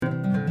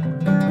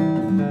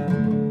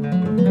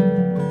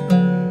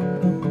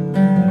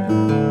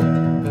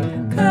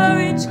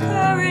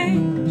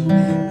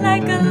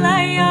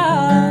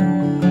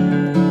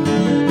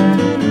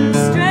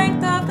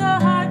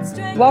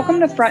Welcome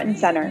to Front and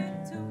Center,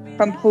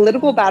 from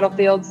political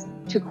battlefields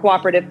to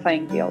cooperative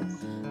playing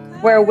fields,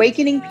 where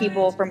awakening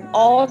people from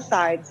all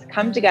sides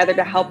come together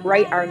to help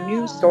write our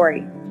new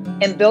story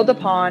and build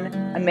upon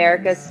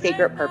America's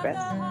sacred purpose,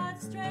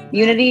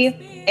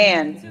 unity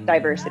and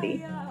diversity,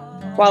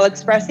 while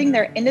expressing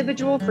their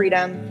individual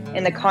freedom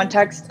in the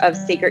context of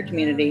sacred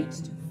community.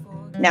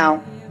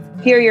 Now,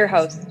 here are your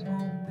hosts,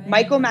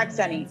 Michael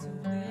Maxeni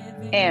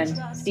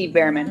and Steve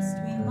Behrman.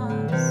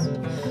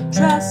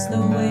 Trust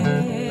the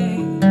way.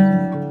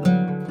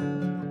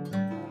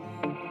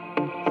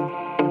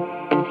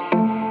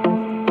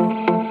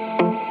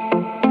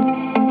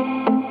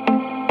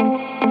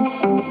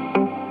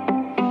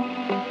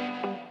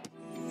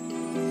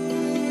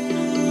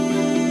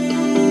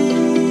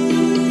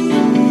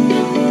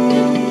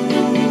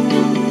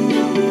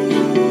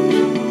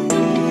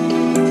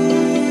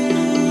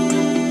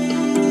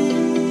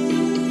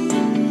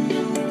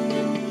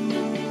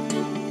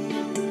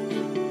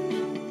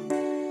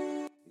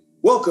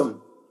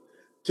 Welcome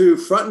to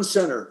Front and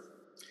Center,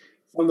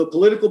 from the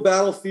political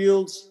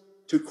battlefields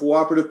to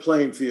cooperative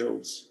playing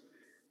fields.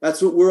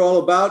 That's what we're all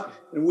about,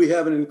 and we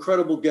have an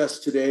incredible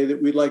guest today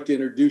that we'd like to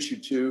introduce you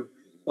to,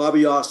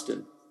 Bobby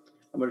Austin.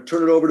 I'm going to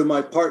turn it over to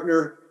my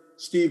partner,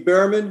 Steve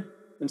Behrman.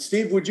 And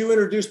Steve, would you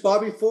introduce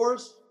Bobby for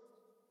us?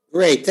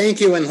 Great,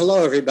 thank you, and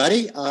hello,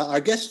 everybody. Our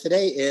guest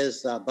today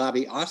is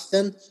Bobby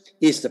Austin.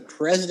 He's the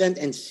president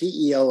and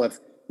CEO of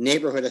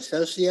Neighborhood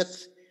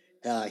Associates.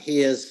 He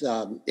is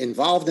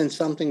involved in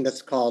something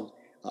that's called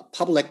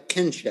public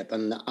kinship.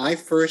 And I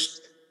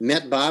first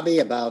met Bobby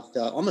about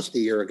almost a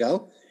year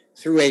ago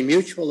through a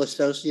mutual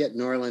associate,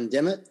 Norland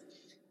Dimmitt.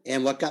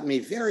 And what got me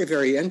very,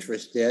 very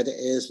interested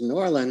is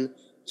Norland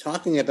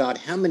talking about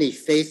how many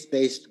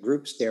faith-based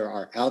groups there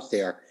are out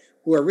there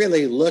who are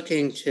really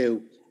looking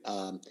to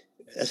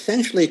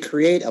essentially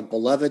create a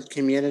beloved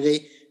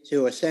community,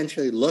 to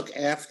essentially look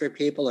after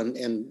people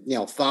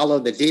and follow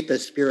the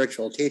deepest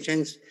spiritual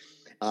teachings.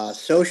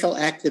 Social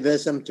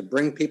activism to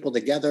bring people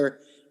together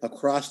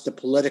across the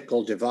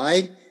political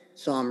divide.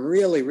 So I'm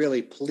really,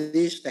 really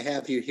pleased to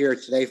have you here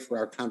today for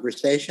our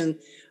conversation.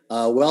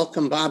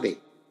 Welcome, Bobby.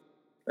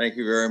 Thank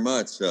you very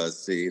much,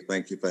 Steve.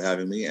 Thank you for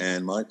having me,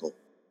 and Michael.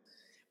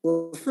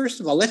 Well,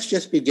 first of all, let's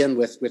just begin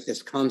with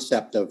this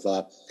concept of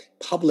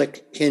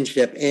public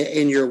kinship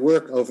in your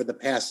work over the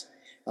past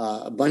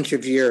bunch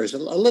of years. A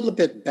little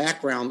bit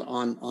background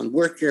on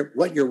what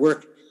your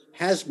work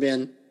has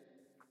been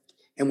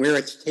and where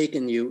it's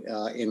taken you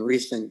in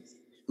recent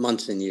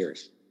months and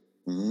years.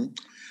 Mm-hmm.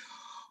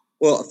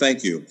 Well,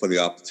 thank you for the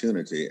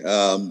opportunity.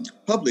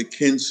 Public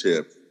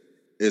kinship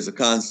is a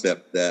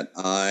concept that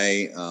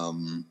I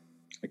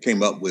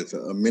came up with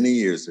many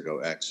years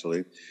ago,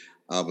 actually.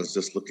 I was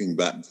just looking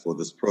back for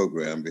this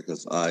program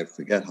because I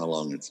forget how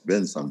long it's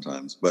been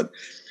sometimes. But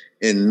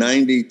in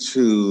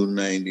 92,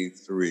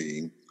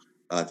 93,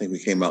 I think we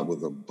came out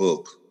with a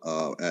book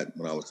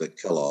when I was at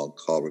Kellogg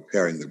called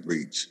Repairing the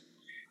Breach.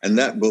 And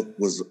that book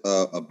was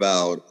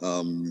about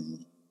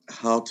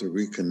how to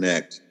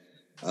reconnect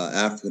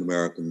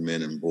African-American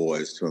men and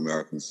boys to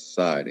American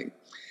society.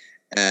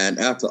 And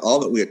after all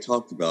that we had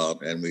talked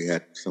about, and we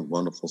had some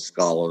wonderful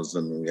scholars,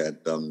 and we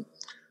had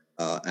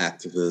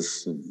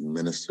activists and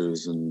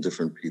ministers and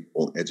different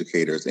people,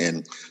 educators,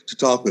 and to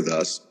talk with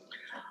us,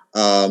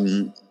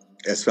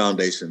 as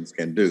foundations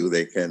can do,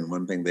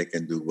 one thing they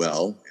can do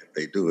well, if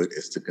they do it,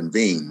 is to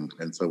convene.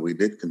 And so we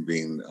did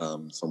convene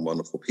some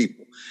wonderful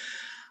people.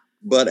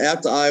 But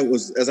as I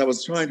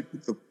was trying to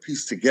put the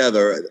piece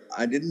together,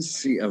 I didn't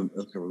see a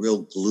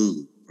real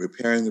glue.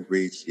 Repairing the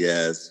breach,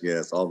 yes,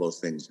 all those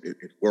things.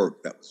 It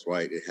worked. That was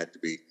right. It had to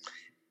be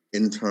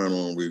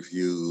internal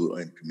review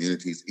in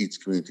communities.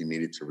 Each community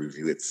needed to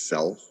review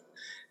itself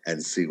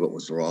and see what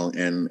was wrong.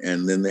 And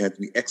then there had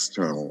to be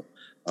external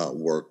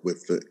work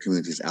with the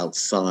communities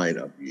outside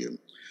of you.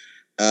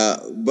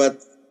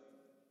 But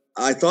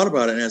I thought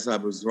about it, and as I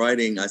was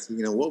writing, I said,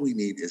 what we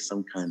need is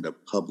some kind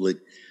of public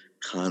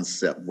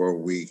concept where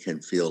we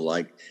can feel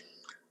like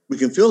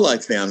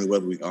family,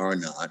 whether we are or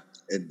not.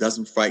 It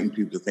doesn't frighten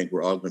people to think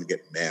we're all going to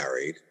get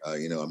married.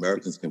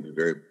 Americans can be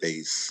very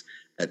base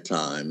at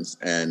times.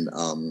 And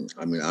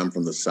I'm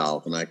from the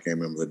South, and I can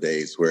remember the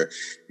days where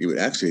you would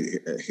actually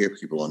hear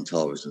people on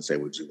television say,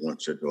 would you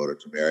want your daughter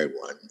to marry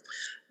one?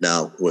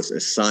 Now, of course,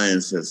 as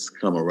science has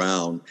come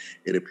around,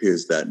 it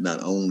appears that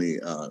not only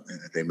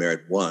they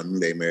married one,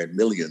 they married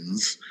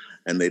millions.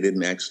 And they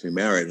didn't actually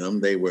marry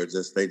them. They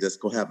just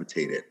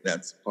cohabitated.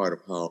 That's part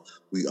of how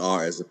we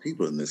are as a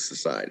people in this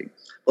society.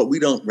 But we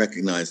don't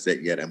recognize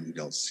that yet, and we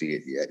don't see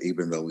it yet,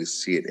 even though we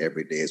see it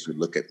every day as we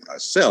look at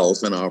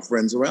ourselves and our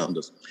friends around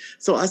us.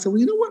 So I said, well,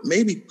 you know what?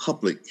 Maybe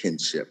public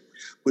kinship,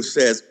 which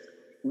says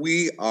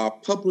we are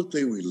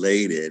publicly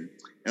related,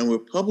 and we're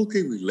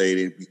publicly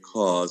related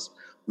because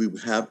we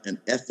have an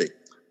ethic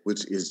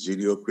which is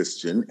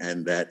Judeo-Christian,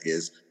 and that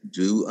is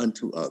do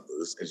unto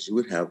others as you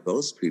would have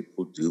those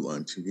people do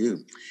unto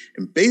you.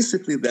 And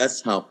basically,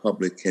 that's how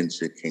public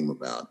kinship came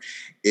about.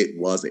 It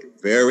was a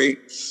very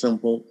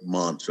simple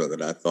mantra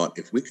that I thought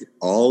if we could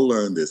all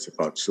learn this, if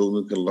our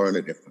children could learn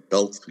it, if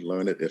adults could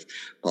learn it, if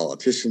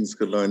politicians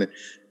could learn it,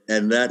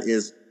 and that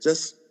is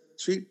just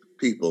treat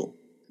people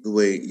the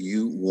way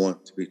you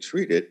want to be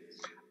treated.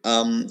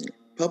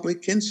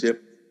 Public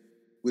kinship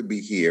would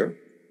be here.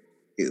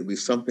 It would be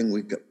something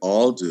we could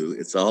all do.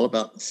 It's all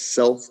about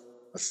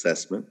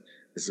self-assessment.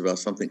 It's about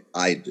something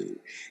I do.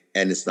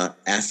 And it's not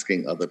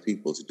asking other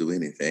people to do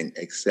anything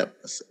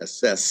except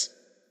assess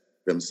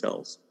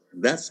themselves.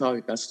 That's how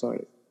it got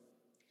started.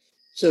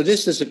 So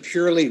this is a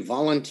purely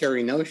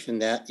voluntary notion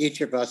that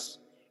each of us,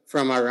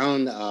 from our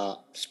own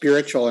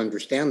spiritual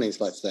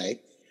understandings, let's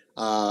say,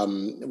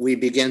 we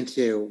begin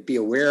to be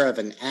aware of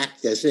and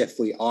act as if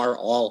we are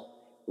all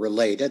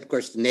related. Of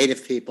course, the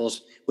native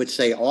peoples would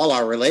say all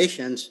our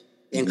relations,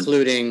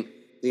 including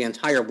the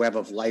entire web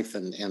of life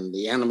and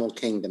the animal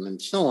kingdom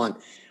and so on.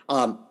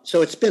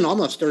 So it's been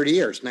almost 30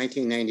 years,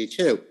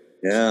 1992.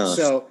 Yeah.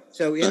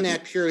 So in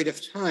that period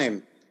of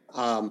time,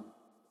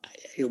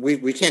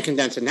 we can't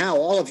condense it now.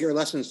 All of your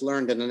lessons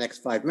learned in the next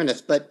 5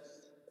 minutes, but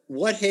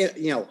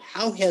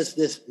how has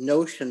this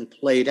notion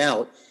played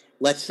out,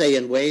 let's say,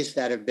 in ways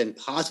that have been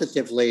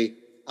positively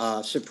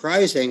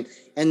surprising?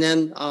 And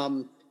then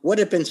what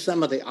have been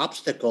some of the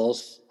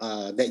obstacles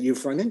that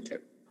you've run into?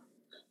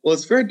 Well,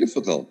 it's very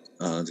difficult,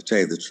 to tell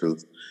you the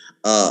truth,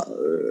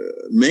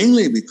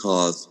 mainly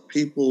because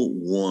people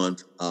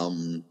want,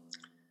 I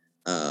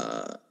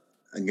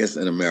guess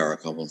in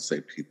America, I won't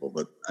say people,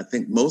 but I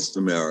think most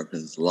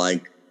Americans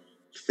like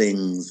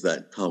things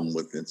that come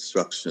with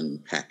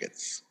instruction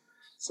packets.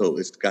 So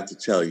it's got to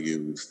tell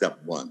you step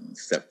 1,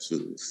 step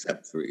 2,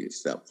 step 3,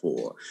 step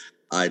 4.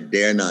 I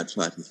dare not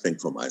try to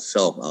think for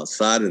myself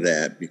outside of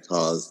that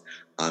because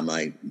I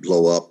might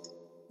blow up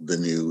the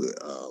new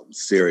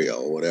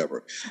cereal or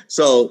whatever.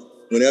 So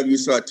whenever you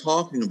start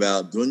talking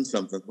about doing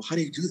something, well, how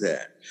do you do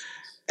that?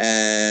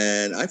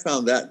 And I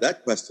found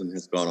that question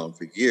has gone on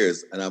for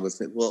years. And I would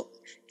say, well,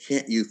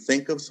 can't you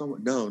think of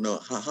someone? No.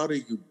 How do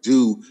you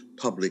do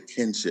public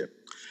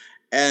kinship?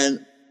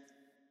 And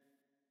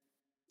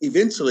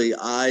eventually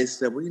I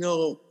said,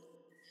 well,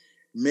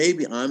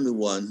 maybe I'm the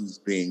one who's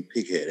being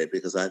pig-headed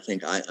because I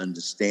think I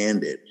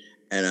understand it.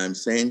 And I'm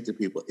saying to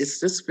people, it's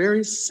just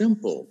very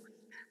simple.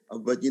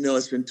 But,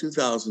 it's been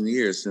 2,000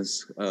 years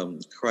since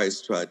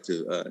Christ tried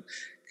to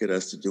get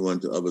us to do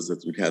unto others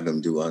as we'd have them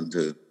do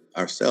unto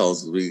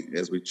ourselves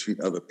as we treat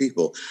other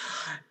people.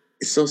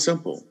 It's so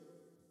simple.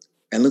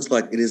 And looks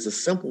like it is the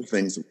simple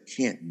things that we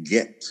can't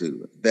get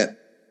to, that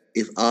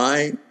if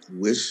I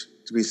wish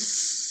to be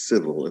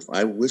civil, if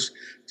I wish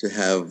to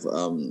have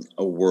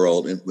a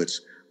world in which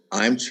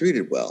I'm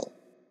treated well,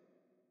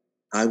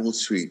 I will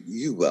treat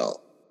you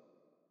well.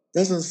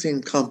 Doesn't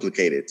seem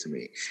complicated to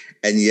me.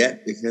 And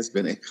yet it has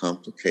been a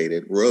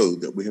complicated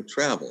road that we have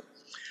traveled.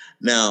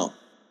 Now,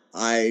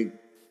 I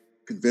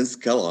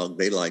convinced Kellogg,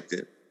 they liked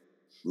it.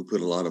 We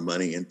put a lot of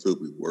money into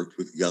it. We worked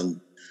with young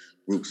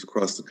groups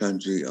across the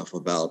country for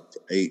about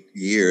 8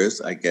 years,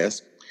 I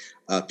guess,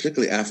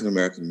 particularly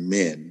African-American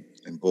men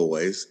and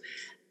boys.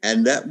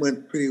 And that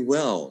went pretty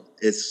well.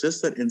 It's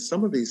just that in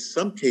some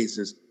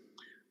cases,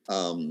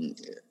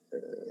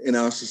 in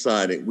our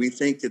society, we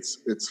think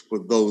it's for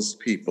those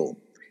people.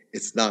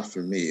 It's not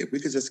for me. If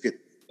we could just get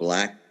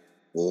Black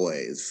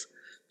boys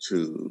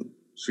to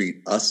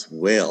treat us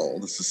well,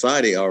 the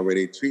society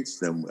already treats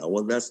them well.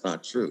 Well, that's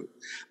not true.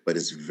 But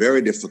it's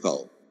very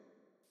difficult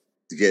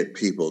to get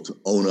people to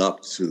own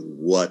up to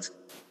what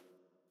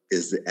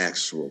is the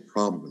actual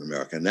problem in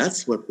America. And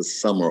that's what the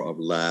summer of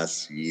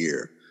last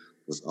year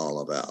was all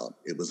about.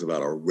 It was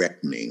about a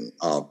reckoning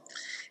of,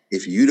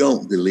 if you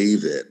don't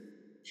believe it,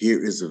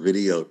 here is a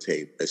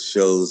videotape that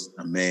shows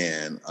a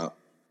man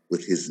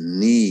with his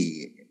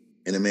knee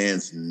in a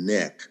man's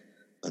neck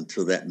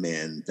until that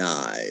man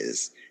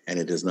dies. And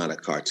it is not a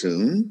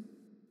cartoon.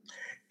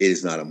 It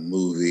is not a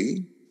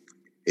movie.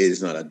 It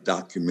is not a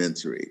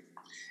documentary.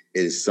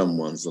 It is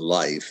someone's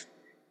life.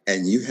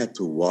 And you had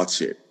to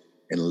watch it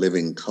in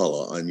living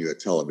color on your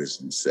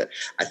television set.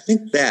 I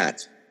think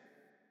that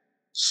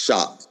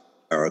shocked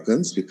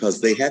Americans because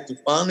they had to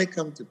finally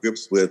come to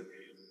grips with,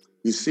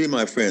 you see,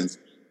 my friends,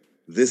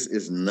 this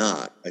is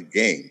not a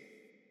game.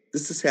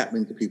 This is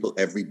happening to people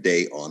every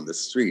day on the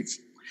streets.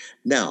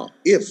 Now,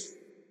 if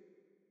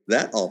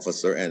that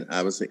officer, and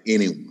I would say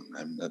anyone,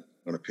 I'm not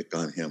going to pick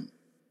on him,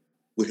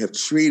 would have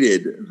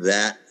treated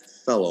that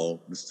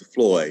fellow, Mr.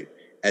 Floyd,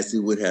 as he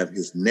would have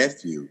his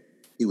nephew,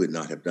 he would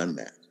not have done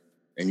that.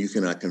 And you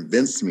cannot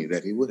convince me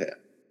that he would have.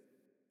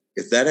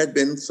 If that had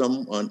been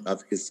someone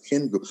of his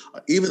kin group,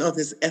 or even of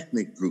his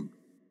ethnic group,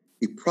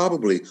 he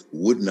probably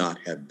would not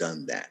have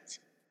done that.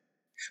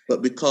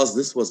 But because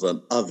this was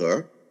an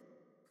other,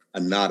 a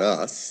not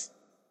us,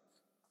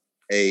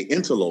 a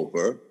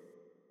interloper,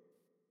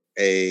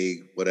 a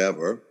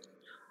whatever,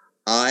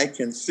 I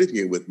can sit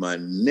here with my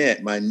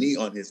knee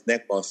on his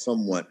neck while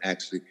someone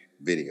actually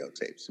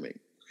videotapes me.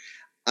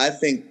 I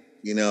think,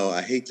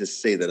 I hate to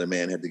say that a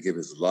man had to give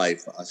his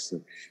life for us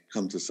to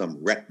come to some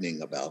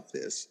reckoning about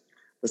this.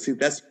 But see,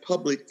 that's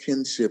public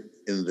kinship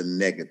in the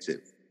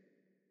negative.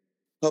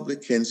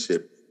 Public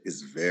kinship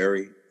is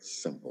very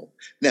simple.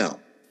 Now,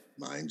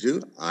 mind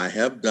you, I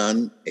have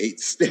done 8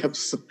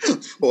 steps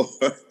for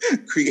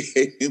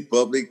creating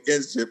public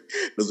kinship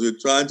because we're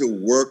trying to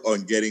work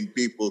on getting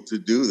people to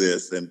do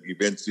this, and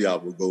eventually I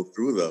will go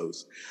through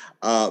those.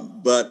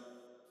 But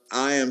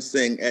I am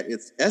saying at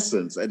its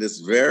essence, at its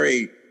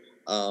very,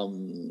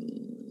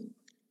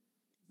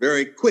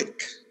 very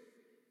quick,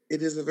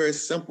 it is a very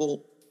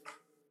simple,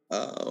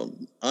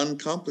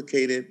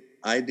 uncomplicated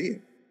idea.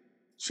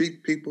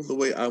 Treat people the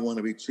way I want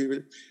to be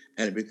treated,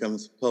 and it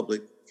becomes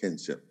public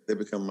kinship. They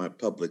become my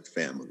public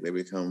family. They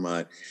become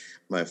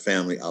my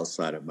family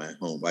outside of my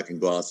home. I can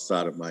go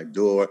outside of my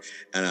door,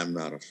 and I'm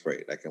not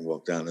afraid. I can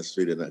walk down the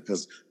street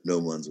because no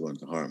one's going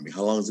to harm me.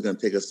 How long is it going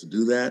to take us to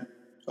do that?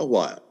 A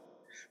while.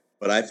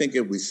 But I think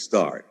if we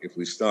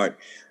start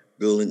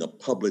building a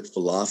public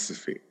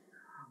philosophy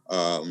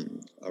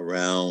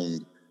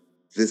around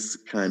this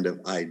kind of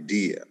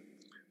idea,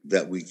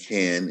 that we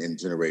can, in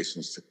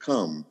generations to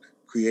come,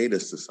 create a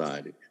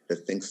society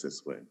that thinks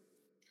this way.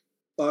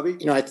 Bobby?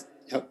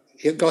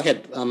 Go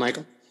ahead,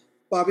 Michael.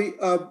 Bobby,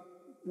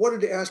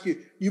 wanted to ask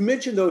you, you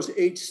mentioned those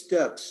 8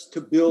 steps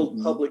to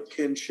build public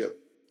kinship.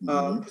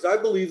 Because I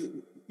believe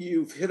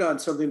you've hit on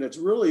something that's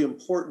really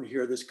important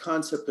here, this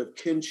concept of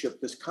kinship,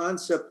 this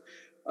concept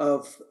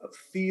of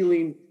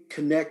feeling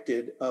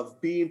connected, of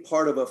being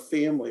part of a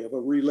family, of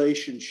a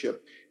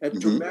relationship. It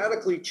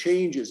dramatically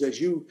changes as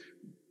you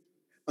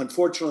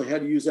unfortunately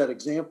had to use that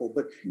example,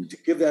 but to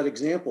give that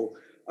example,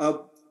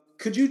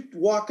 could you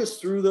walk us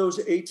through those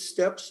 8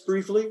 steps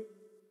briefly?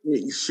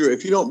 Yeah, sure,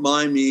 if you don't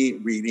mind me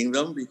reading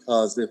them,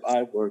 because if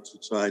I were to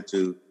try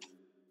to do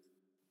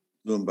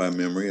them by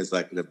memory, as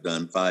I could have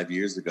done 5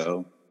 years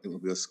ago, it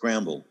would be a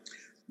scramble.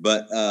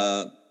 But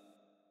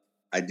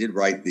I did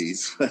write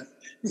these.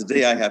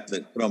 Today I have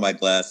to put on my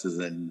glasses,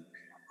 and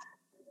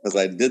because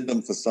I did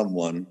them for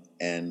someone,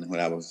 and when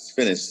I was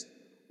finished,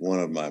 one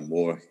of my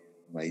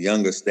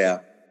younger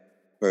staff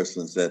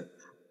person said,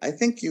 "I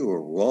think you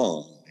were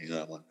wrong."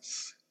 I went,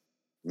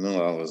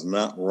 "No, I was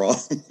not wrong."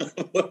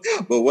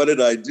 But what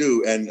did I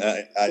do? And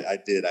I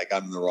did. I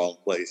got in the wrong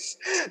place.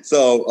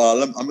 So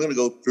I'm going to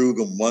go through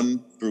them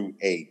 1 through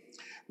 8.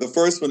 The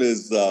first one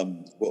is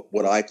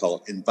what I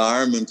call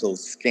environmental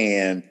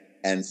scan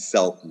and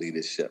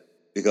self-leadership,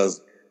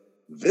 because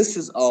this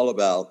is all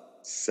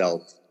about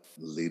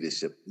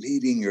self-leadership,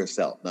 leading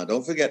yourself. Now,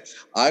 don't forget,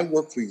 I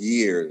worked for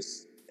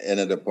years in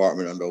a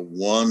department under a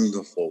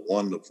wonderful,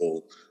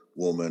 wonderful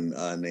woman.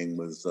 Her name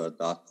was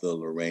Dr.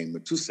 Lorraine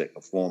Matusek,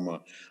 a former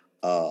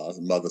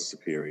mother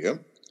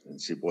superior. And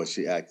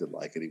she acted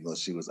like it, even though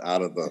she was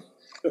out of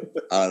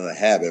the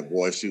habit.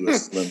 Boy, she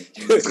was slim.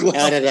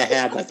 Out of the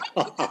habit.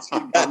 She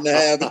got in the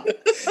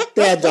habit.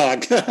 Bad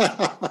dog.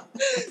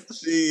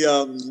 She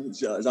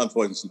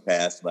unfortunately, she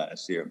passed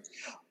last year.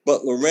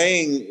 But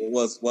Lorraine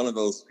was one of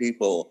those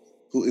people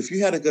who, if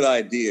you had a good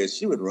idea,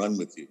 she would run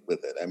with it.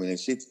 I mean,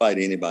 she'd fight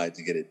anybody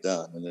to get it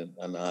done.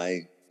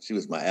 She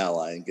was my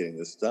ally in getting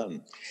this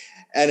done.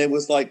 And it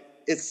was like,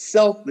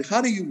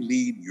 how do you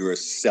lead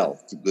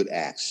yourself to good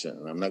action?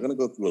 And I'm not going to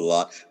go through a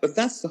lot, but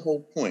that's the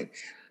whole point.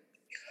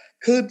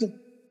 Could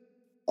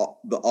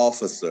the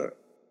officer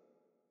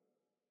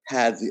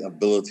have the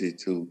ability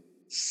to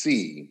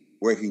see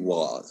where he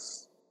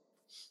was,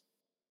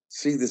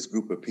 see this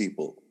group of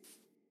people,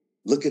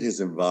 look at his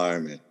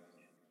environment,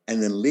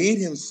 and then lead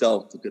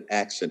himself to good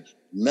action?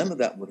 None of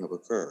that would have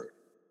occurred.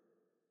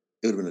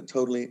 It would have been a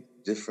totally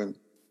different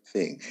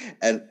thing.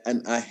 And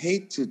I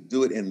hate to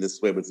do it in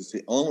this way, but it's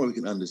the only way we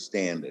can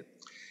understand it.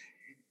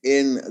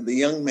 In the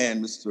young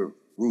man, Mr.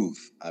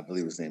 Roof, I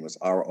believe his name was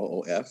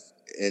Roof,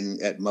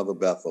 at Mother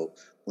Bethel,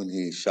 when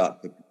he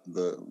shot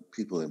the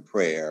people in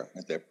prayer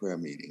at their prayer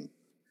meeting.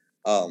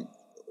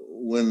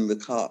 When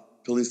the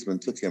policeman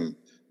took him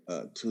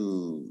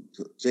to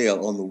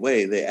jail, on the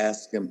way, they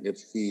asked him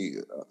if he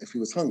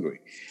was hungry.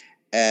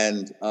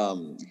 And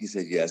he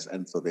said yes.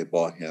 And so they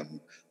bought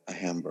him a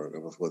hamburger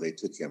before they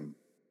took him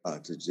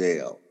to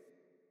jail.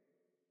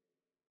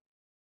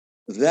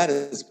 That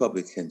is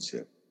public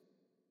kinship,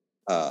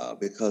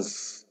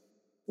 because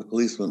the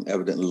policeman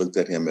evidently looked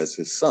at him as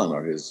his son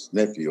or his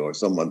nephew or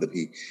someone that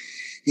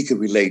he could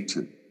relate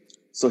to.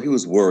 So he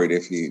was worried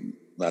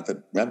not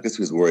because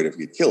he was worried if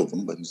he killed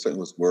them, but he certainly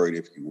was worried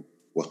if you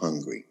were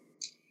hungry.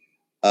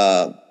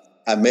 I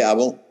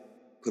won't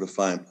put a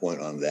fine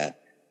point on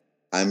that.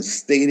 I'm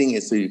stating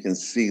it so you can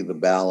see the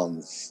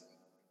balance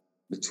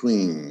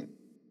between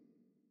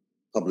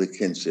public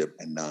kinship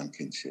and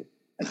non-kinship,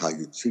 and how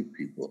you treat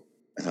people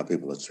and how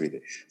people are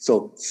treated.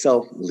 So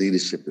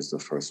self-leadership is the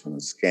first one,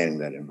 scanning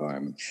that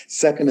environment.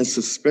 Second is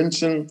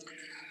suspension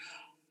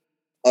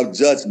of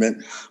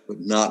judgment, but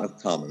not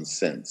of common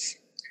sense.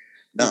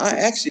 Now, I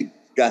actually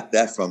got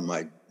that from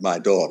my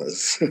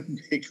daughters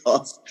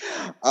because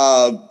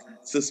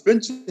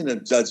suspension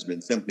of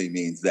judgment simply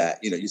means that,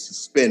 you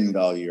suspend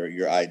all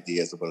your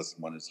ideas about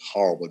someone is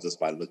horrible just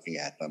by looking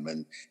at them,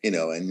 and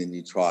then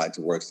you try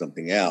to work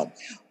something out.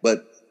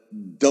 But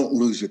don't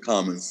lose your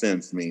common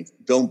sense means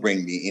don't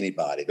bring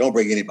anybody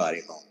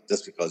home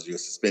just because you're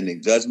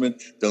suspending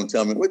judgment. Don't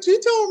tell me what you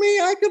told me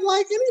I could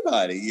like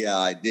anybody. Yeah,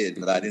 I did,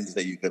 but I didn't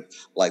say you could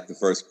like the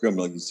first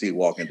criminal you see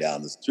walking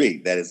down the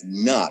street. That is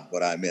not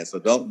what I meant. So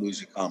don't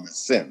lose your common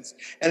sense.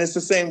 And it's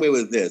the same way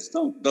with this.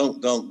 Don't go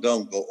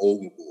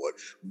overboard.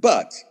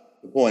 But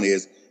the point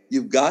is,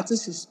 you've got to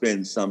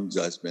suspend some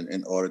judgment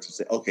in order to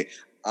say, okay,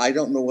 I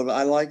don't know whether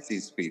I like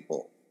these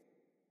people.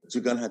 But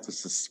you're going to have to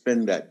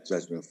suspend that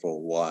judgment for a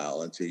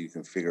while until you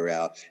can figure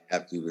out,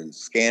 have to even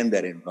scan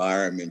that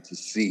environment to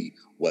see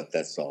what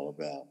that's all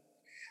about.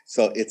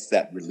 So it's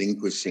that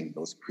relinquishing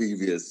those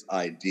previous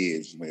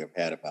ideas you may have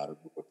had about a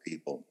group of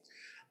people.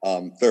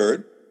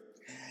 Third,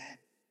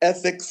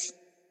 ethics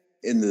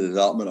in the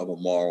development of a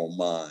moral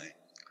mind.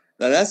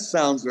 Now that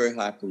sounds very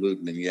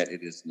highfalutin, and yet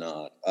it is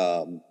not.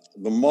 A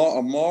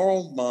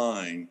moral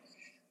mind,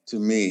 to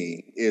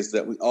me, is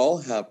that we all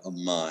have a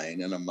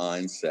mind and a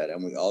mindset,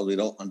 and we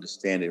don't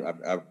understand it.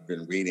 I've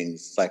been reading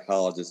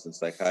psychologists and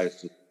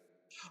psychiatrists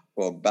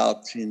for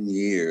about 10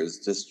 years,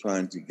 just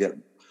trying to get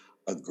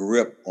a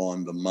grip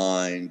on the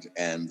mind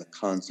and the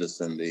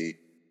conscious and the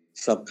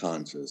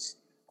subconscious.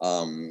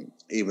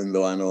 Even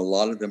though I know a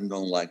lot of them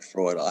don't like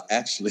Freud.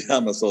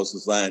 I'm a social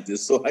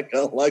scientist, so I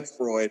kind of like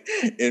Freud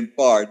in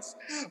parts,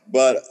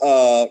 but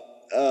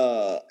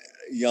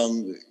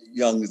Jung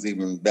is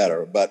even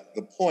better. But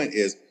the point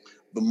is,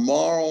 the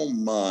moral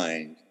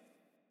mind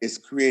is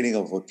creating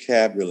a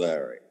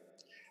vocabulary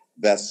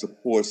that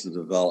supports the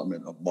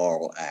development of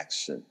moral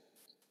action.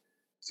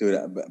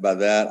 So by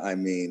that, I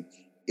mean,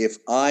 if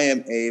I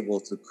am able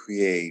to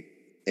create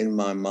in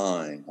my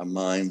mind a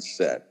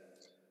mindset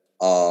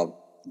of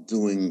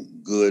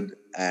doing good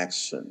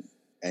action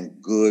and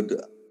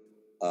good,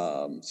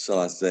 shall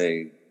I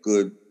say,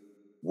 good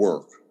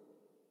work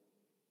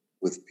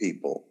with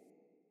people,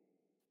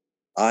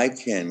 I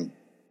can,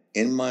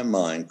 in my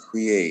mind,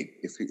 create.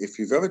 If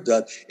you've ever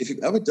done,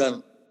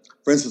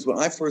 for instance, when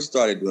I first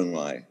started doing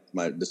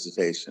my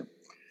dissertation,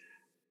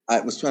 I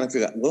was trying to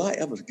figure out, will I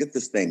ever get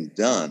this thing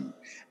done?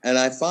 And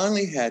I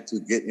finally had to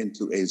get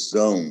into a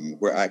zone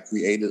where I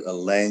created a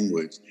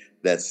language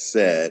that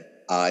said,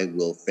 I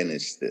will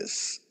finish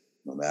this.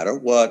 No matter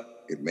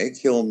what, it may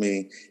kill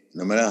me.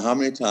 No matter how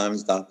many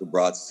times Dr.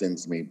 Brott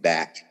sends me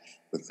back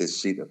with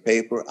this sheet of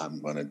paper, I'm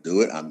going to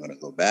do it. I'm going to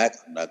go back.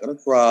 I'm not going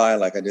to cry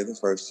like I did the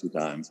first 2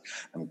 times.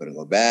 I'm going to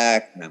go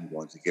back and I'm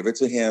going to give it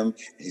to him.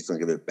 And he's going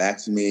to give it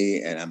back to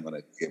me, and I'm going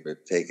to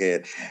take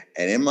it.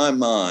 And in my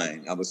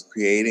mind, I was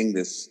creating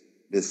this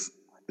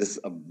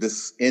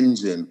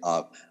engine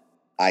of,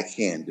 I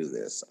can do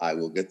this. I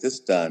will get this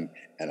done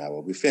and I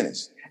will be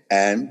finished.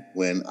 And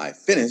when I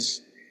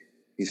finished,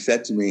 he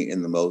said to me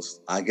in the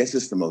most, I guess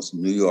it's the most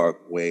New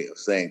York way of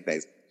saying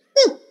things,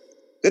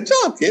 good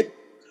job, kid.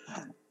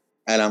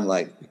 And I'm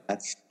like,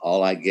 that's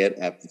all I get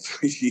after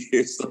 3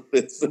 years of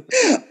this.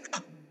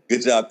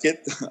 Good job, kid.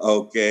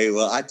 Okay,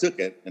 well, I took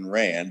it and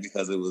ran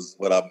because it was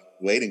what I'm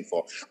waiting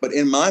for. But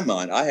in my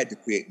mind, I had to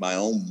create my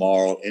own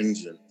moral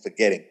engine for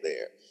getting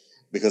there,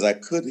 because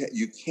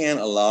you can't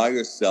allow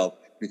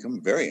yourself to become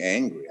very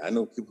angry. I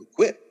know people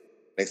quit.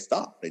 They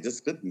stopped. They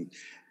just couldn't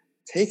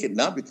take it,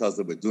 not because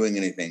they were doing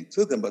anything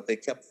to them, but they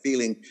kept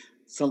feeling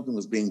something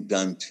was being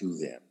done to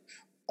them.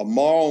 A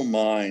moral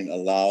mind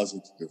allows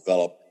you to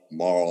develop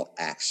moral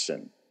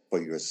action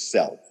for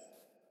yourself.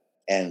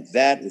 And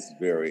that is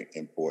very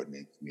important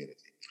in community.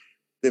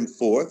 Then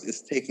fourth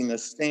is taking a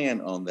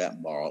stand on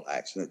that moral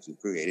action that you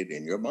created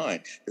in your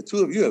mind. The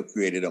two of you have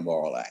created a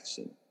moral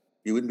action.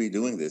 You wouldn't be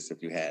doing this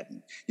if you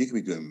hadn't. You could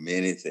be doing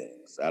many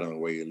things. I don't know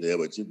where you live,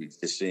 but you'd be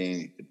fishing,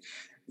 you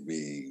could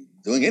be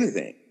doing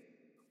anything.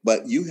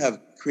 But you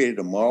have created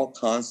a moral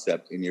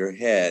concept in your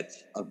head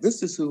of,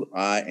 this is who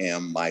I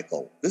am,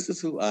 Michael. This is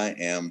who I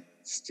am,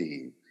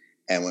 Steve.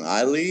 And when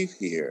I leave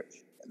here,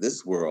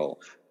 this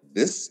world,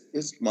 this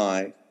is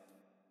my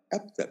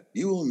epitaph.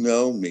 You will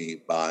know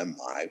me by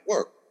my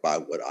work, by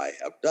what I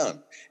have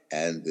done.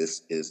 And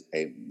this is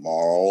a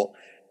moral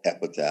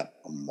epitaph,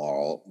 a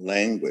moral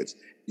language.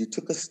 You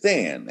took a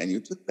stand, and you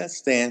took that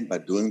stand by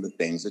doing the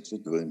things that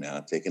you're doing now,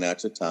 taking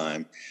out your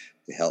time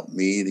to help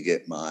me to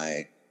get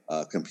my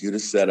computer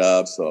set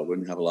up so I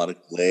wouldn't have a lot of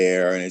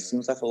glare. And it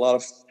seems like a lot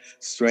of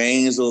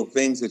strange little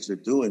things that you're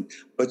doing.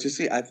 But you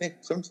see, I think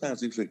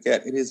sometimes we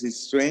forget it is these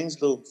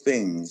strange little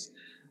things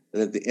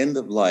that at the end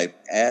of life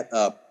add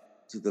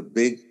up to the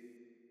big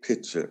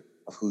picture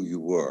of who you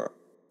were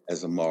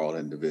as a moral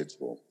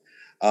individual.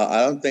 I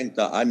don't think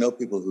that, I know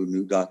people who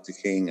knew Dr.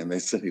 King and they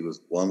said he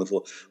was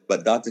wonderful,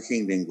 but Dr.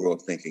 King didn't grow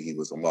up thinking he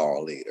was a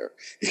moral leader.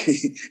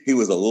 He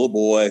was a little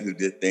boy who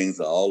did things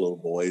that all little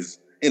boys,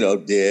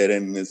 did,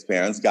 and his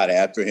parents got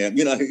after him.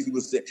 He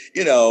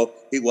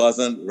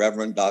wasn't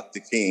Reverend Dr.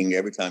 King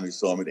every time you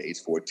saw him at age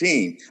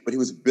 14, but he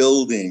was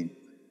building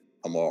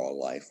a moral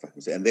life.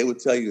 And they would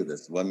tell you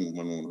this. One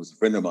was a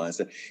friend of mine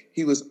said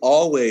he was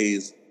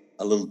always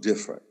a little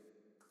different.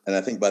 And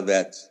I think by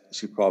that,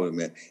 she probably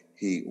meant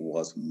he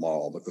was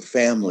moral, but the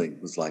family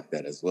was like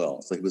that as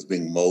well. So he was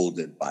being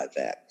molded by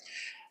that.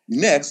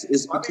 Next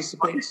is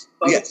participation.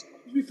 Yes.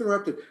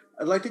 Interrupted.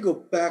 I'd like to go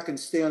back and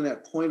stay on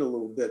that point a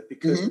little bit,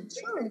 because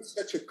it's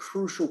such a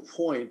crucial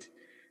point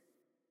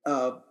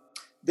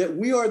that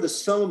we are the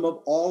sum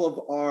of all of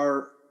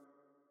our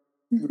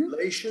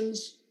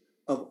relations,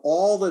 of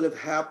all that have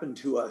happened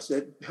to us,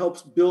 that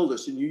helps build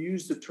us. And you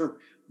use the term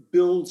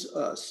builds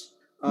us.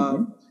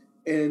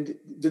 And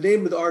the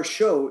name of our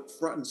show,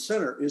 Front and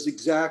Center, is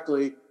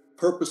exactly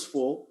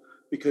purposeful,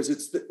 because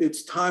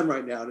it's time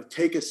right now to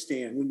take a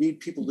stand. We need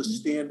people to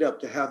stand up,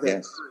 to have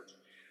that courage.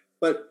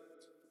 But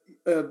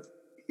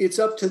it's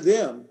up to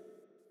them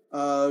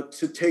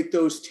to take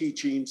those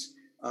teachings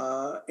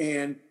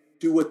and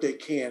do what they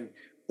can.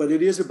 But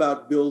it is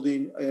about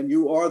building, and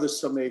you are the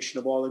summation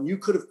of all. And you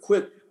could have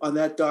quit on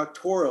that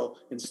doctoral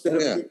instead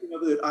of thinking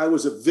of it. I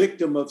was a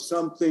victim of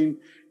something.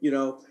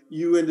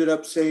 You ended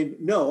up saying,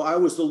 no, I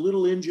was the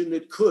little engine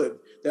that could.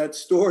 That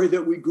story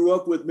that we grew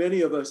up with,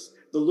 many of us,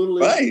 the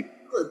little engine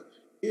that could,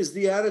 is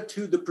the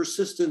attitude, the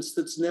persistence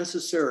that's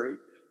necessary.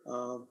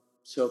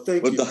 So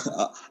thank you.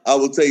 I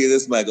will tell you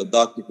this, Michael.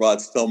 Dr.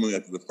 Bratz told me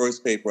after the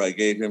first paper I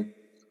gave him,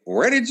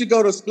 where did you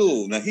go to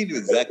school? Now, he knew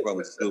exactly where I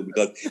went to school,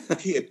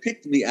 because he had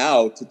picked me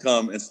out to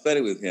come and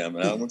study with him.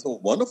 And I went to a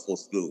wonderful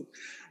school.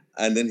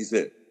 And then he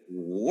said,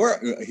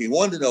 he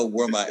wanted to know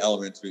where my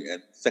elementary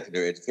and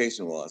secondary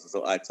education was. And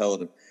so I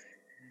told him,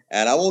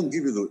 and I won't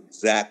give you the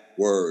exact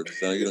words,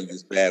 so you don't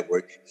use bad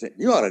words. He said,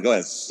 you ought to go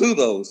and sue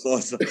those.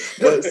 That's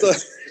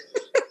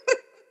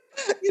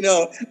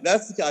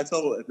the guy I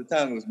told him at the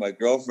time. It was my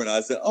girlfriend.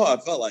 I said, I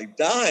felt like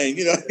dying.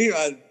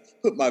 I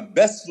put my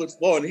best foot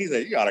forward, and he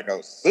said, you got to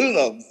go sue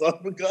them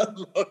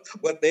because of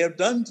what they have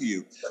done to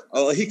you.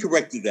 He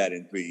corrected that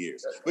in 3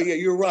 years. But yeah,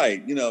 you're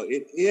right.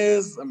 It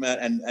is a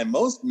matter, and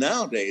most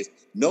nowadays,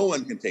 no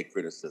one can take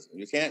criticism.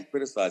 You can't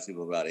criticize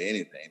people about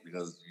anything,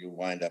 because you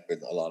wind up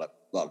in a lot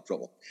of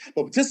trouble.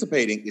 But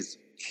participating is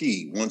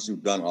key once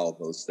you've done all of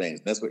those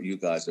things. That's what you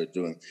guys are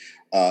doing.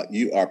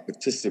 You are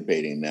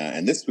participating now,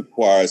 and this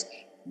requires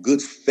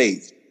good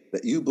faith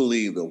that you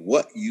believe that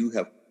what you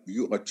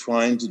are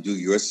trying to do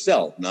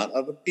yourself, not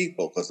other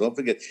people. Because don't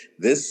forget,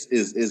 this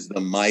is the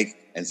Mike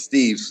and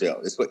Steve show.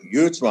 It's what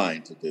you're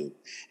trying to do.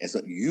 It's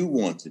what you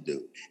want to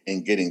do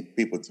in getting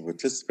people to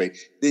participate.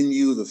 Then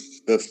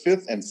the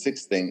fifth and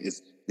sixth thing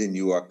is then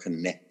you are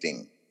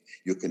connecting.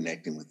 You're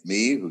connecting with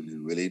me, who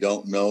you really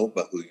don't know,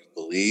 but who you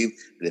believe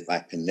that if I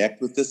connect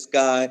with this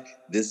guy,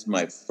 this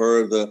might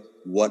further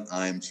what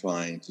I'm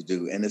trying to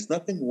do. And there's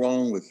nothing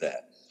wrong with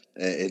that.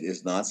 It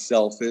is not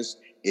selfish.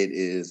 It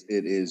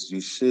is,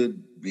 you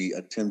should be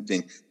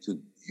attempting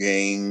to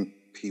gain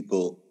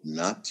people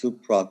not to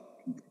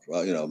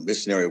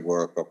missionary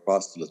work or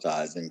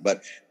proselytizing,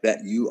 but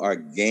that you are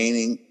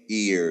gaining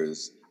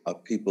ears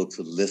of people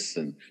to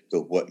listen to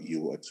what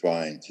you are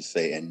trying to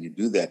say. And you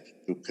do that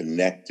through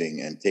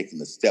connecting and taking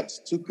the steps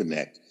to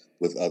connect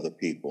with other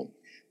people.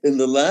 Then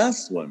the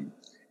last one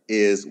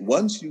is,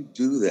 once you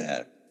do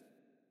that,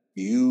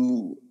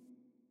 you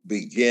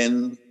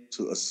begin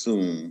to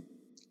assume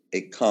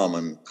a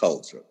common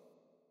culture.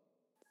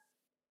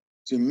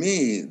 To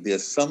me, the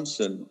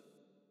assumption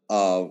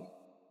of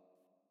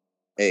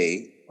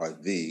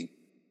the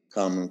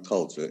common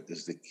culture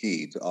is the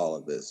key to all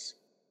of this.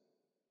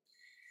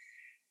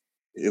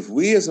 If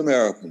we as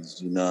Americans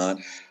do not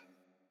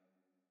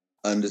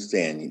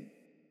understand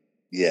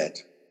yet,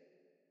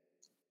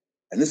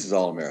 and this is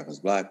all Americans,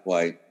 black,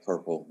 white,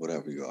 purple,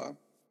 whatever you are,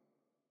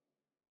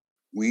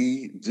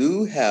 we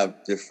do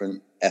have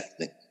different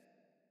ethnic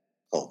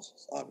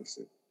cultures,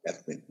 obviously.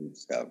 Ethnic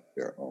groups have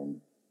their own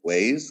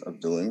ways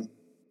of doing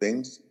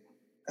things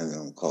and their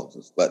own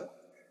cultures. But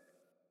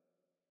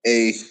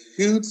a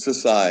huge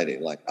society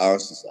like our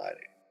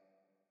society,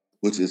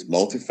 which is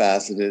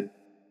multifaceted,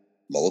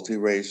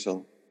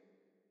 multiracial,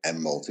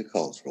 and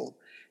multicultural,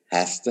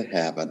 has to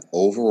have an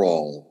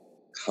overall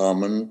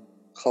common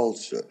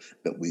culture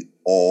that we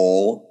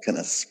all can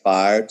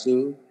aspire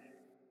to,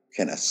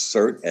 can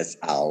assert as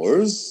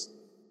ours,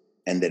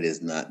 and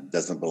that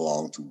doesn't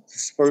belong to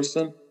this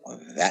person or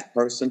that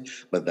person,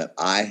 but that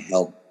I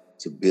help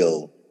to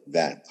build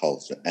that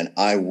culture. And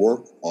I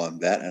work on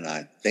that, and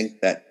I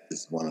think that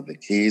is one of the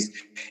keys.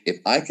 If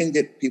I can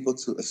get people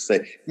to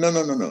say, no,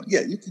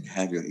 yeah, you can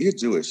have you're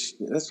Jewish,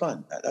 that's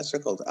fine, that's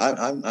your culture.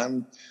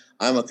 I'm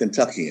a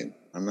Kentuckian.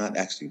 I'm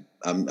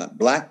not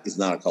black is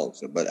not a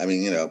culture, but I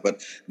mean,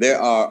 but there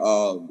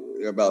are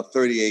about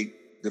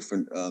 38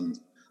 different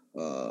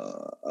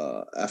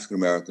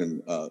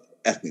African-American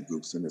ethnic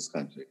groups in this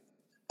country.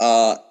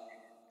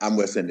 I'm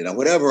West Indian.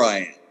 Whatever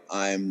I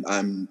am,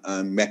 I'm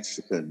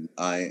Mexican.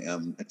 I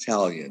am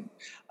Italian.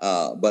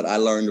 But I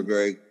learned a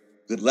very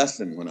good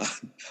lesson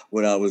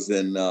when I was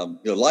in.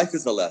 Life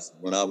is a lesson.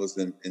 When I was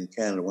in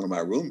Canada, one of my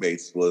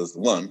roommates was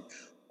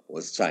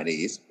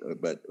Chinese,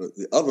 but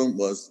the other one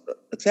was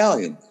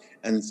Italian.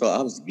 And so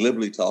I was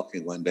glibly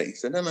talking one day. He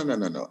said,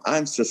 no,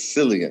 I'm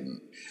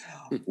Sicilian.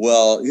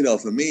 Well,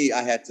 for me,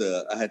 I had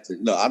to, I'm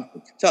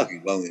from Kentucky.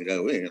 Well,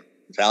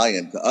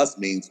 Italian to us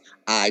means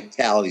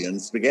Italian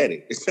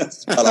spaghetti.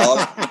 That's about all.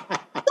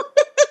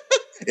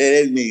 It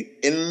didn't mean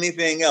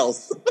anything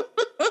else.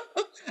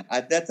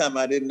 At that time,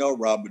 I didn't know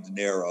Robert De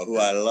Niro, who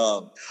I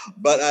loved.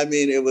 But I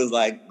mean, it was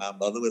like my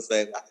mother would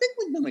say, I think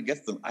we're going to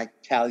get some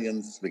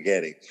Italian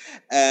spaghetti.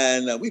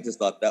 And we just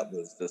thought that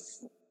was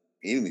just,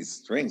 eating these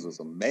strings was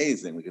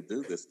amazing. We could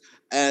do this.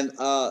 And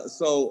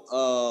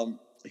so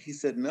he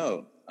said,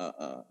 no,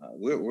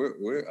 we're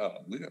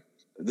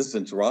this is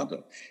in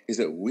Toronto. He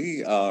said,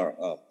 we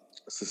are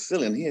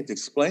Sicilian. He had to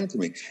explain to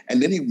me.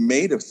 And then he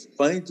made a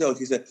funny joke.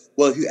 He said,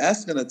 well, if you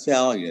ask an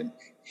Italian,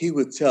 he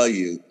would tell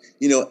you,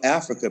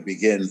 Africa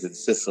begins in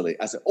Sicily.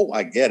 I said, oh,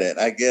 I get it.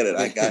 I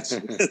got you.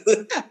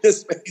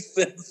 This makes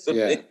sense to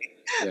me.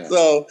 Yeah.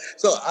 So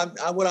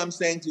what I'm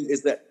saying to you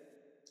is that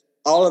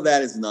all of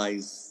that is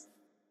nice.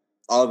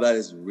 All of that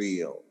is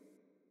real.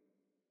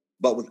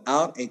 But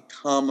without a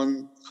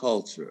common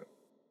culture,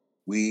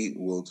 we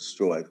will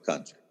destroy the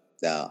country.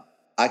 Now,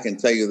 I can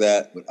tell you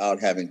that without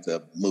having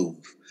to move.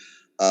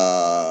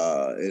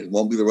 It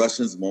won't be the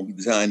Russians, it won't be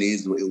the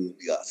Chinese, it will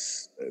be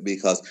us.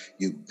 Because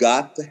you've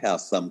got to have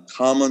some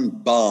common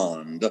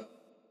bond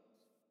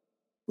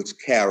which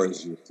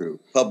carries you through.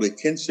 Public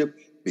kinship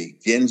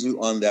begins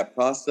you on that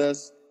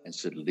process and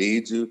should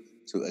lead you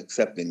to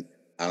accepting,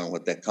 I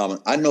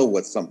know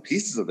what some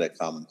pieces of that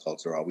common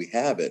culture are. We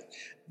have it,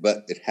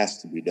 but it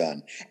has to be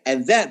done.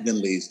 And that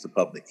then leads to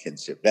public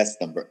kinship. That's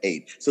number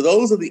 8. So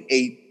those are the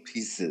 8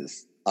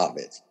 pieces of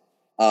it.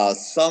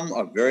 Some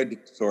are very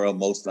dictatorial,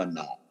 most are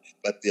not.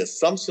 But the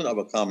assumption of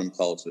a common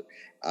culture,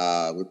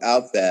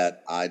 without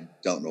that, I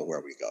don't know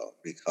where we go.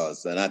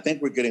 And I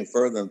think we're getting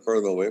further and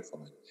further away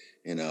from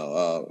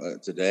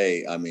it.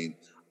 Today, I mean,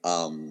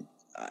 I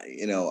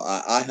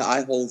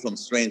hold some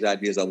strange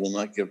ideas. I will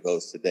not give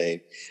those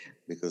today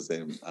because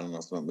they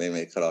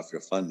may cut off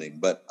your funding.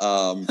 But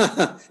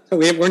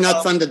we're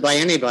not funded by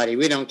anybody.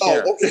 We don't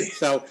care. Oh, okay.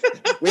 So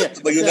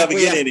but you never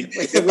get any.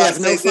 We have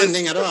no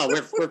funding at all.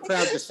 We're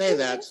proud to say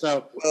that.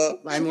 So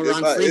we're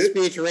on free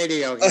speech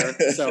radio here.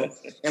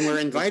 And we're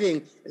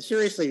inviting,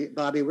 seriously,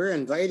 Bobby, we're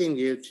inviting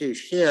you to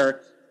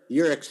share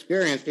your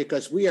experience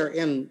because we are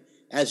in,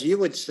 as you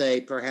would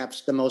say,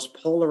 perhaps the most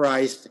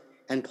polarized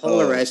and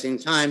polarizing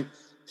time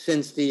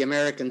since the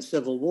American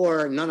Civil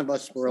War. None of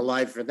us were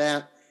alive for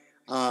that.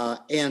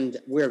 And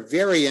we're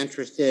very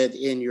interested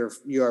in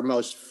your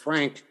most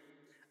frank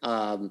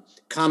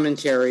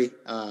commentary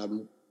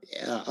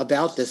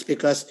about this,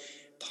 because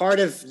part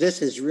of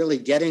this is really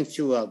getting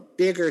to a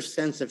bigger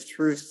sense of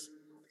truth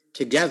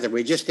together.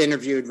 We just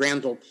interviewed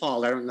Randall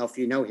Paul. I don't know if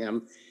you know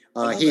him.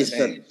 He's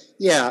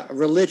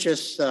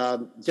religious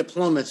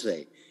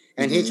diplomacy.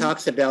 And he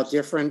talks about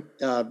different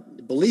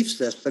belief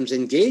systems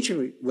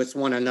engaging with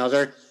one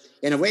another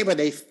in a way where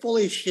they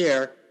fully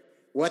share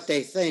what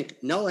they think,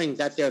 knowing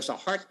that there's a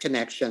heart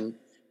connection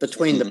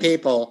between the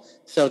people,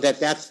 so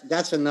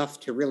that's enough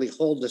to really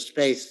hold the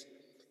space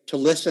to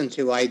listen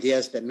to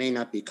ideas that may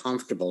not be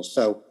comfortable.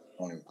 So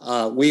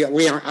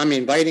I'm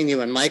inviting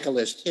you, and Michael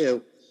is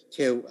too,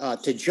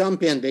 to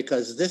jump in,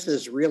 because this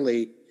is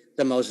really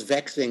the most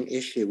vexing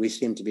issue we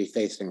seem to be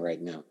facing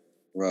right now.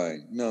 Right.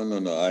 No.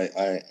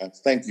 I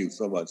thank you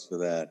so much for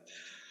that.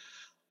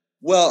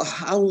 Well,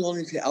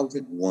 I'll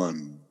take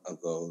one of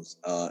those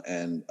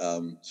and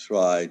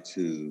try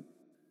to,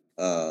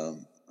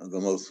 the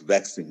most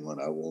vexing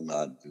one I will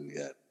not do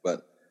yet,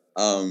 but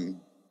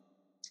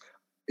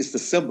it's the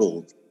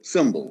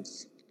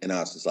symbols in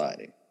our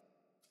society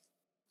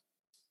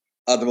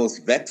are the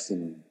most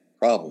vexing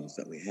problems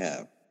that we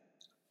have,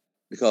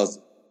 because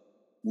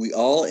we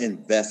all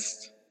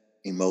invest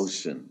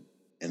emotion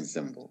in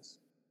symbols,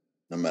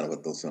 no matter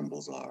what those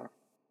symbols are.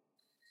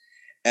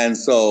 And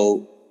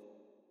so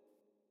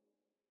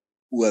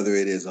whether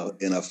it is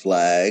in a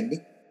flag,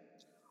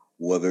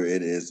 whether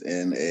it is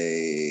in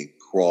a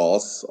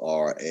cross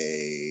or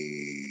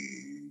a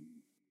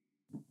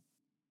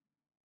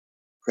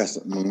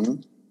crescent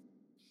moon,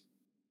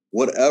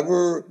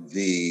 whatever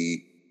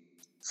the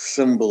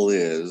symbol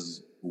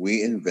is,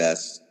 we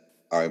invest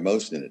our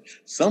emotion in it.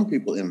 Some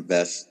people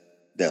invest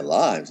their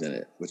lives in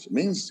it, which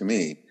means to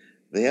me,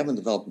 they haven't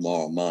developed a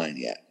moral mind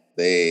yet.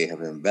 They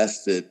have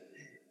invested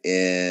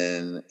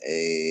in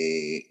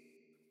a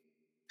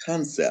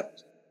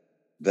concept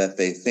that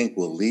they think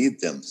will lead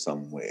them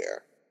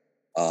somewhere.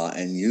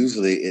 And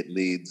usually it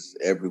leads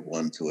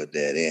everyone to a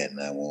dead end.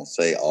 I won't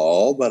say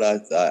all, but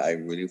I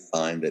really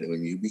find that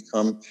when you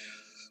become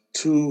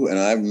too, and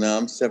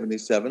I'm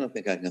 77, I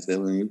think I can say,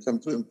 when you become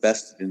too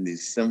invested in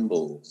these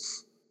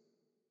symbols,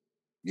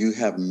 you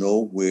have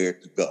nowhere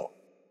to go.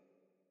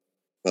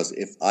 Because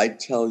if I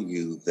tell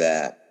you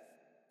that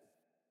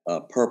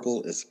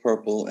purple is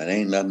purple and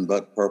ain't nothing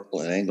but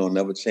purple and ain't gonna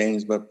never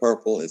change but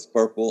purple, it's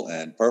purple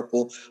and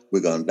purple,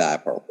 we're gonna die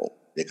purple,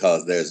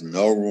 because there's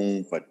no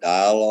room for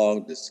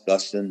dialogue,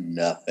 discussion,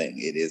 nothing.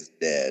 It is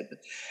dead.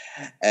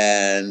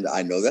 And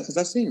I know that because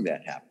I've seen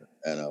that happen,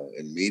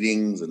 in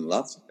meetings and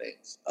lots of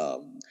things.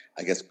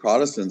 I guess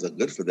Protestants are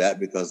good for that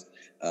because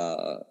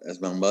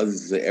as my mother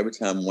used to say, every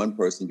time one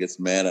person gets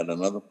mad at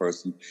another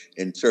person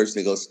in church,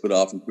 they go split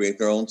off and create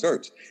their own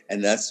church.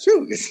 And that's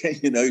true.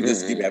 You know, you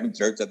just keep having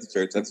church after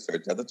church after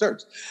church after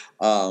church.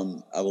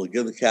 I will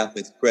give the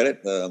Catholics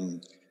credit.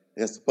 I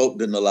guess the Pope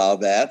didn't allow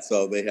that,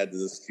 so they had to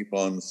just keep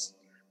on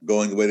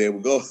going the way they were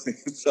going.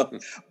 So,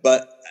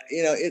 but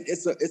you know,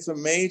 it's a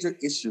major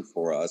issue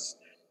for us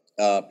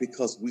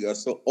because we are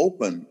so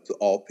open to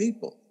all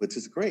people, which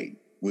is great.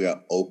 We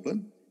are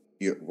open.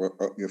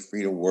 You're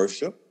free to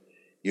worship.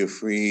 You're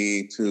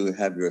free to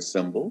have your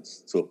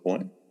symbols to a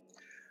point.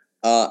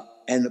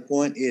 And the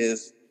point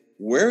is,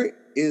 where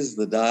is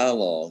the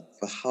dialogue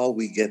for how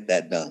we get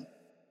that done?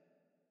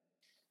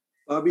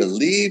 Bobby,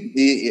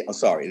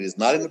 sorry, it is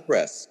not in the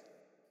press.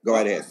 Go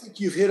right ahead. I think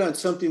you've hit on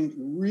something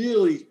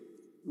really,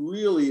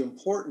 really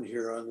important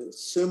here on the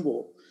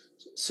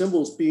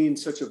symbols being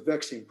such a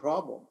vexing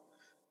problem.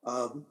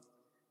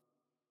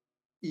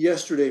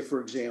 Yesterday,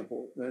 for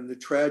example, and the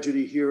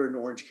tragedy here in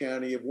Orange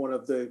County of one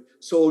of the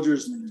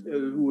soldiers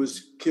who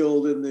was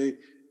killed in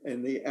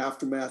the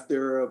aftermath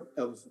there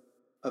of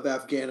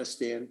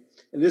Afghanistan.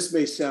 And this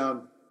may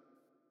sound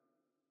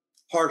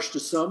harsh to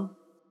some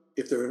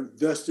if they're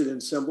invested in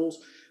symbols,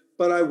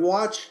 but I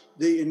watched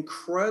the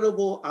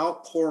incredible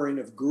outpouring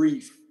of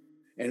grief.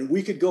 And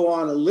we could go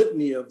on a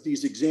litany of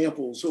these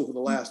examples over the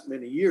last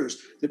many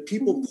years that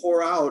people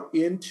pour out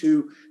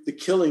into the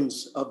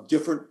killings of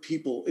different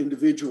people,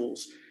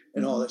 individuals,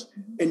 and all this.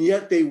 And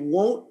yet they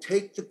won't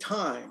take the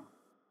time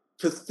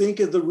to think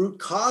of the root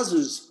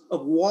causes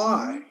of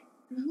why.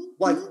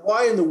 Like,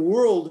 why in the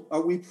world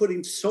are we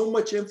putting so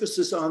much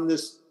emphasis on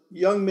this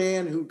young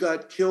man who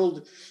got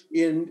killed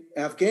in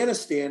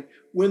Afghanistan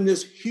when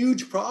this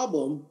huge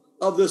problem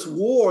of this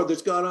war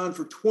that's gone on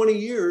for 20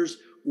 years,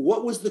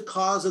 what was the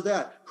cause of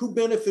that? Who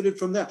benefited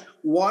from that?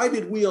 Why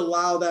did we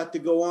allow that to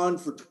go on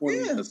for 20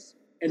 years?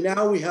 And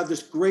now we have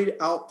this great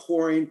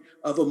outpouring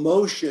of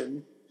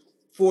emotion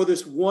for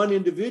this one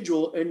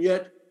individual. And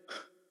yet,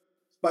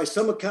 by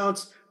some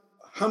accounts,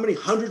 how many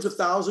hundreds of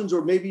thousands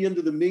or maybe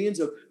into the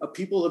millions of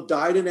people have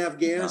died in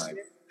Afghanistan?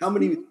 How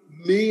many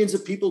millions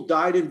of people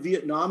died in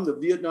Vietnam, the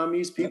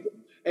Vietnamese people?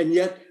 And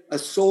yet a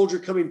soldier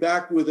coming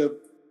back with a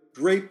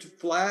draped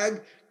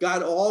flag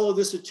got all of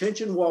this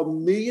attention while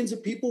millions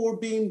of people were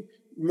being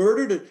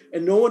murdered,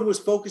 and no one was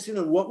focusing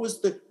on what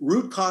was the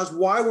root cause.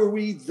 Why were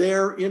we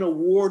there in a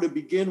war to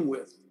begin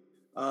with?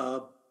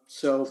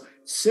 So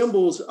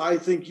symbols, I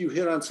think you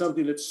hit on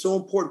something that's so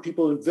important.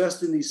 People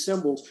invest in these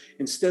symbols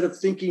instead of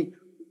thinking,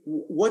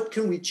 what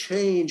can we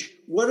change?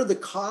 What are the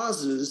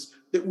causes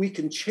that we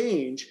can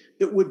change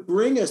that would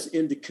bring us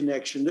into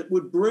connection, that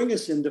would bring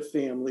us into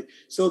family,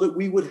 so that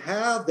we would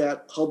have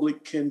that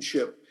public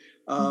kinship?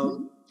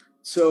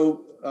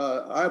 So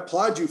I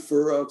applaud you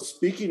for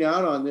speaking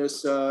out on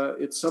this.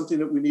 It's something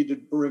that we need to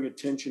bring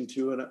attention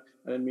to. And I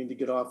didn't mean to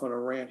get off on a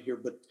rant here,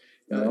 but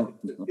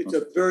it's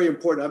a very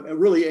important. I'm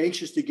really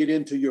anxious to get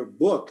into your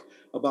book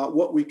about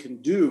what we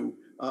can do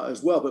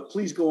as well. But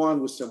please go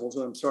on with symbols.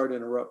 And I'm sorry to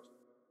interrupt.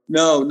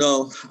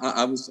 No,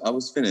 I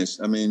was finished.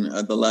 I mean,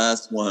 the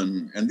last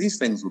one, and these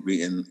things will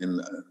be in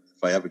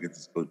if I ever get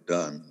this book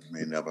done. I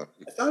may never.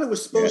 I thought it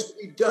was supposed to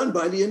be done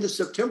by the end of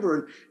September.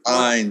 And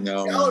I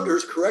know.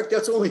 Calendar's correct.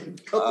 That's only a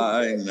couple.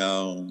 I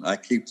know. I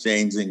keep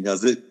changing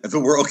because the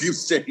world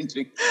keeps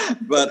changing.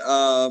 But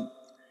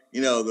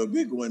you know, the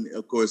big one,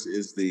 of course,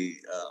 is the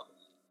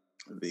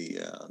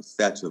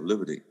Statue of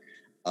Liberty,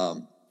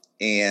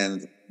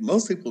 and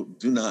most people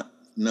do not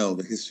know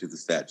the history of the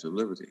Statue of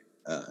Liberty.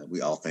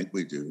 We all think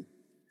we do.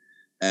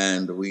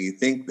 And we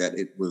think that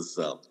it was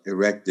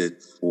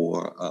erected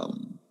for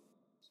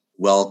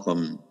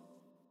welcome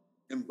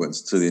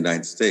immigrants to the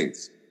United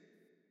States,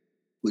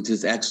 which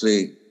is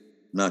actually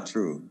not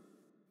true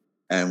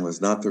and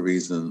was not the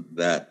reason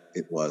that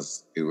it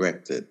was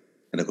erected.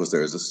 And of course,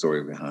 there is a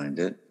story behind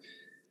it,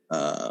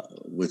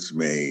 which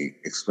may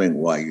explain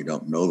why you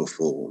don't know the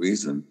full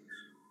reason.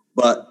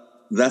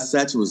 But that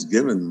statue was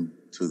given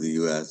to the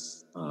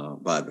U.S.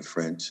 By the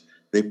French.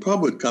 They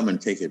probably would come and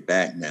take it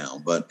back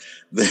now, but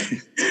they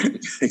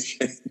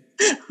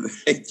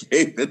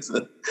gave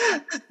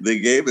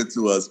it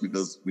to us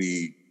because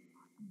we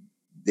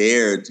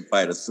dared to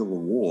fight a civil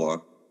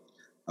war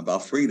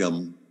about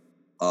freedom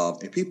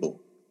of a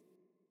people.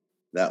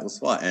 That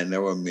was why. And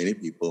there were many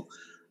people,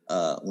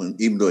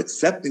 even though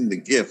accepting the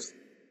gift,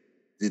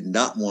 did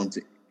not want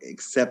to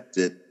accept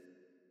it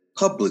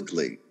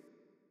publicly,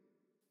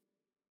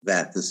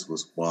 that this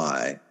was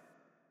why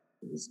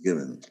it was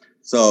given.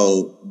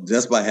 So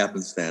just by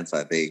happenstance,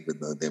 they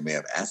may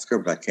have asked her,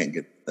 but I can't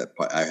get that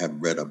part. I have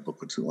read a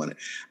book or two on it.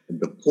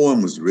 The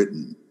poem was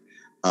written,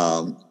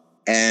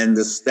 and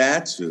the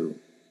statue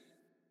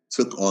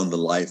took on the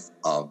life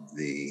of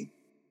the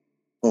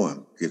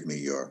poem. Give me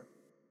your,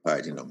 all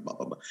right, blah,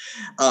 blah,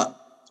 blah.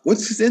 Which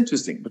is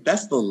interesting, but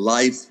that's the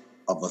life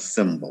of a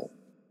symbol.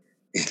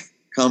 It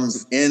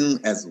comes in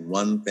as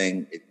one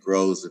thing, it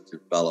grows, it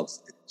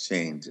develops, it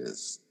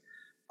changes.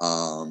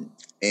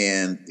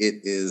 And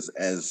it is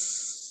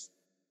as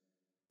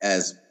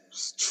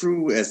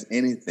true as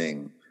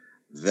anything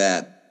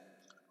that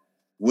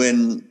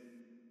When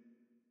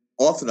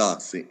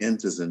orthodoxy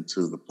enters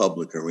into the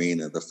public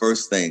arena, the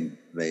first thing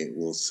they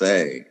will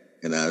say,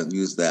 and I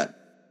use that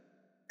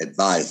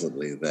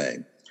advisedly,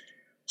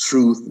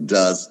 truth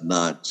does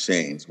not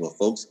change. Well,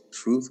 folks,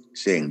 truth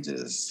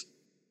changes.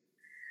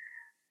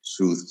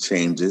 Truth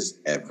changes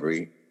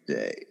every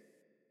day.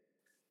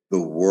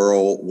 The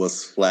world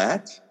was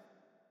flat.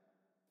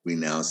 We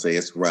now say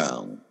it's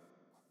round.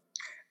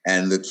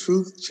 And the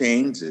truth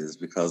changes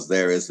because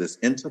there is this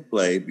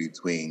interplay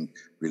between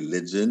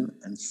religion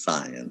and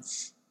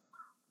science.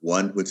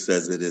 One which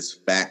says it is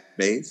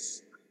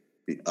fact-based,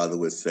 the other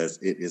which says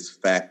it is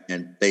fact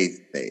and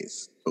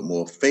faith-based, but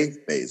more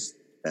faith-based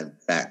than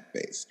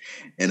fact-based.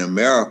 In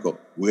America,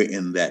 we're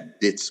in that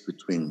ditch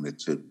between the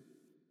two.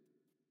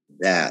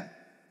 That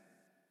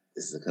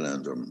is the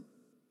conundrum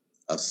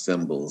of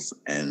symbols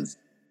and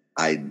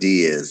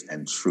ideas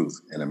and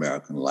truth in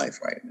American life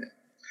right now.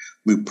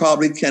 We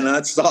probably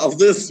cannot solve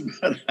this,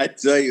 but I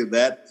tell you,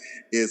 that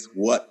is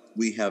what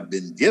we have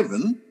been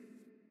given,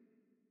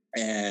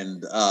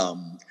 and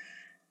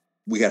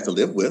we have to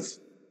live with.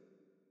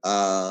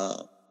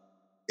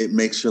 It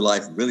makes your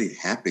life really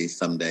happy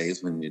some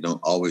days when you don't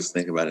always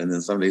think about it, and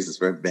then some days it's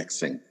very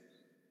vexing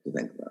to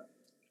think about.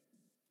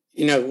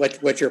 You know,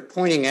 what you're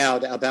pointing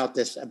out about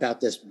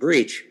this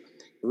breach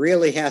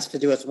really has to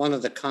do with one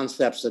of the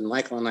concepts that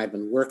Michael and I have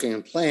been working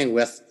and playing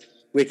with,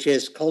 which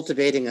is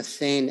cultivating a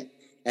sane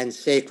and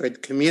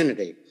sacred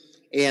community.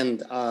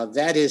 And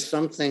that is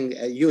something,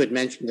 you had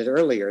mentioned it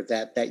earlier,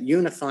 that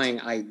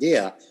unifying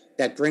idea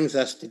that brings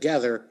us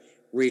together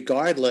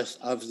regardless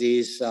of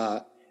these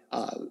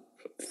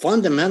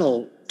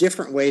fundamental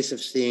different ways of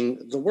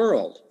seeing the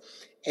world.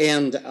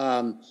 And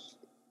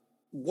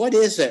what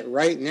is it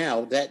right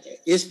now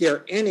is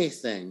there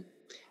anything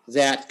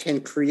that can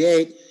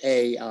create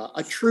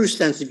a true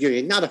sense of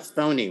unity, not a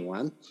phony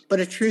one, but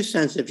a true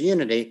sense of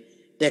unity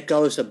that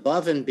goes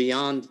above and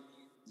beyond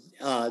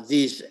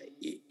these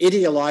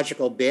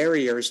ideological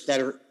barriers that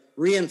are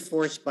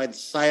reinforced by the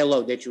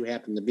silo that you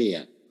happen to be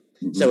in?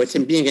 Mm-hmm. So it's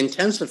being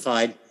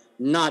intensified,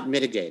 not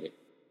mitigated.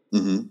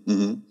 Mm-hmm.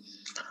 Mm-hmm.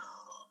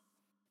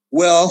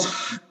 Well,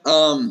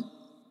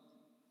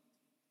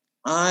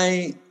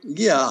 I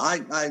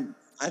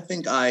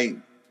think I,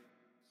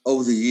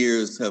 over the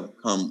years, have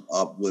come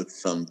up with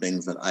some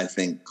things that I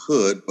think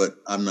could, but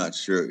I'm not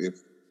sure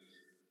if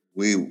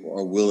we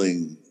are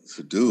willing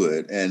to do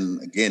it.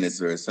 And again, it's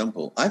very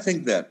simple. I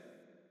think that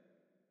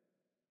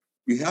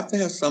you have to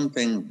have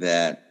something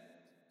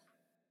that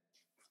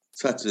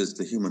touches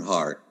the human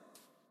heart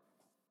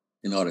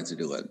in order to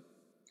do it.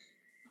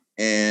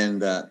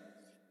 And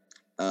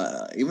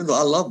even though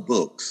I love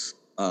books,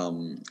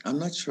 I'm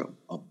not sure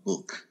a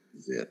book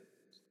is it.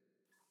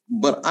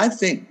 But I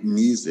think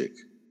music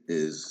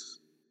is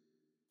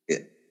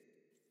it.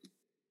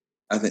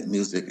 I think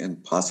music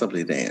and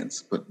possibly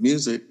dance, but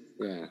music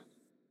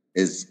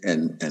is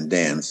and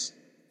dance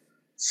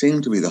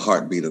seem to be the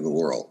heartbeat of the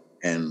world,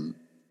 and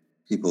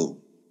people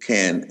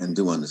can and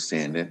do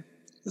understand it.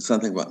 There's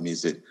something about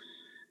music.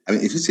 I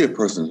mean, if you see a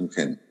person who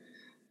can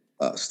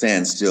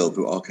stand still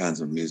through all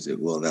kinds of music,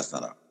 well, that's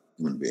not a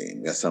human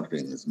being. That's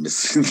something that's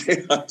missing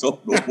there. I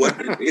don't know what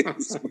it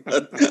is.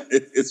 But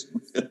it's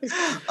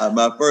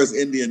my first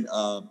Indian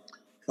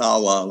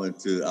powwow I went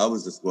to. I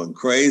was just going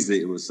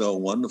crazy. It was so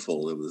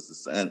wonderful. It was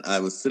just, and I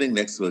was sitting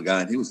next to a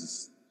guy, and he was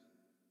just,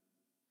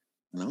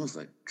 and I was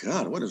like,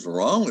 God, what is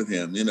wrong with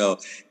him? You know,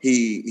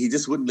 he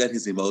just wouldn't let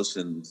his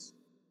emotions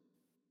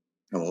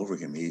come over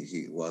him.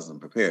 He wasn't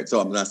prepared. So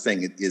I'm not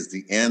saying it is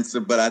the answer,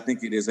 but I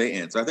think it is an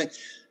answer. I think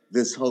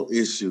this whole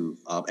issue,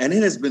 and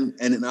it has been,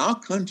 and in our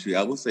country,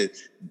 I will say,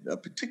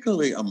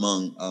 particularly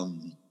among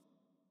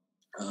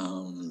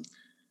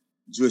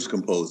Jewish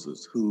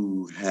composers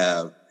who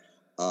have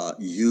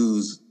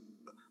used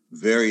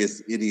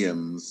various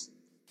idioms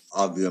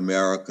of the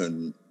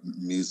American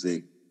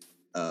music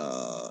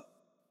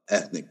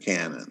ethnic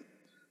canon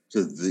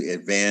to the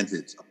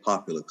advantage of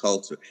popular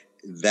culture,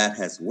 that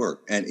has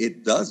worked, and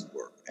it does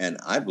work, and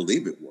I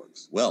believe it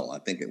works well. I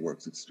think it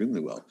works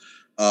extremely well.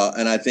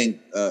 And I think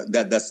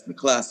that's the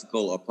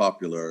classical or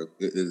popular,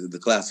 the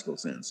classical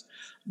sense.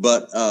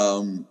 But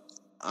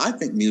I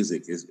think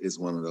music is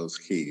one of those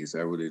keys.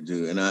 I really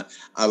do. And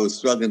I was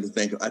struggling to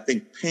think, I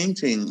think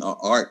painting or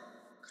art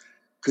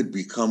could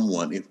become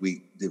one if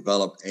we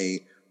developed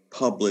a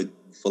public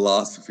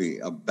philosophy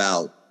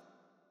about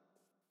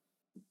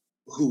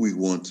who we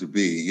want to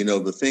be. You know,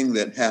 the thing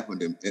that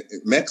happened in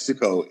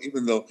Mexico,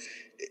 even though,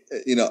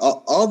 you know,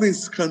 all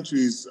these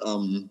countries,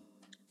 I'm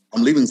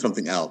leaving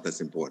something out that's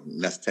important,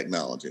 and that's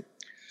technology.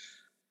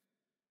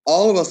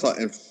 All of us are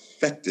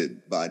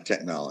infected by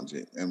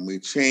technology, and we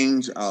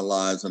change our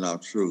lives and our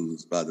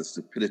truths by the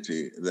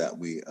stupidity that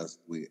we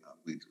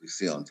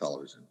see on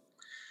television,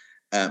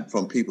 and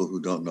from people who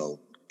don't know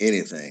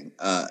anything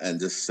and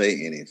just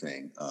say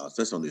anything,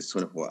 especially on these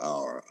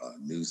 24-hour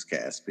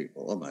newscast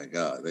people. Oh my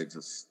God, they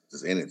just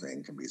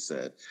anything can be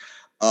said.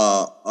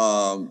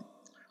 But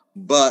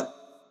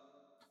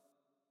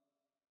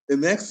in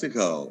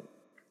Mexico,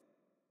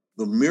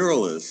 the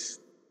muralist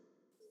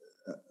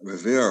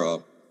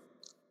Rivera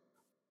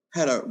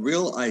had a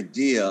real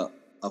idea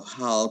of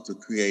how to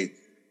create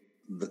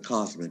the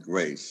cosmic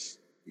race,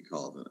 he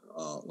called it,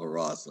 La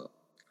Raza.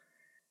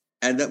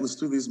 And that was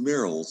through these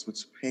murals,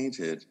 which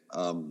painted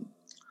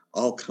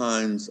all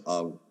kinds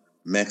of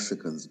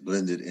Mexicans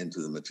blended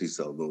into the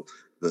mestizo,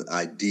 the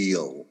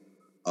ideal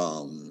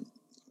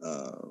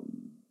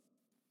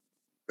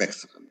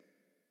Mexican.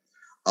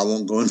 I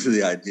won't go into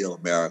the ideal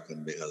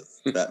American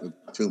because that would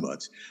be too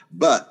much.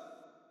 But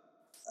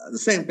the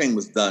same thing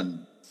was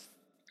done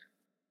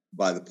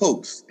by the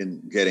popes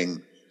in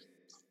getting,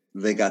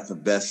 they got the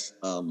best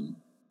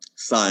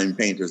sign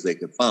painters they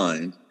could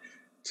find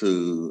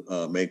to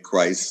make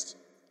Christ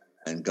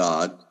and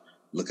God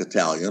look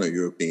Italian or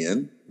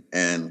European,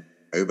 and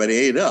everybody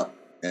ate up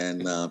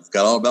and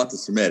forgot all about the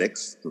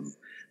Semitics.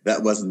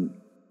 That wasn't,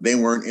 they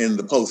weren't in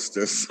the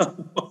poster. So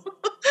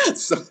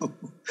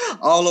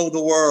all over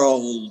the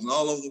world,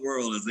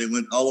 as they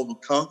went all over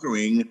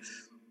conquering,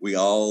 we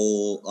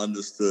all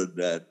understood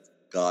that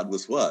God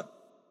was what?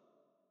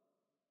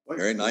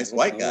 Very nice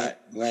white guy.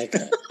 White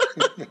guy.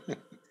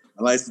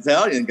 A nice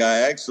Italian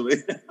guy,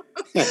 actually.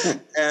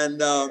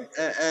 and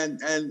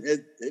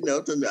it, you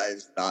know, to me,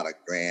 it's not a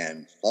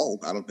grand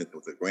fault. I don't think it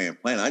was a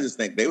grand plan. I just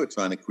think they were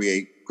trying to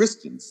create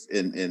Christians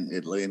in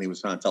Italy, and he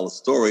was trying to tell a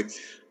story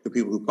to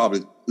people who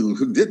probably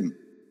couldn't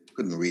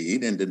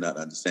read and did not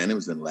understand. It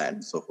was in Latin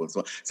and so forth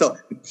and so on.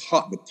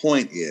 So the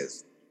point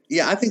is,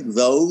 yeah, I think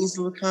those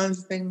are the kinds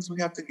of things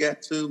we have to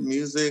get to: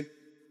 music,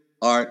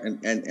 art,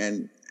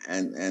 and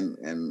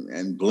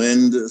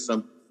blend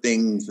some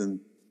things and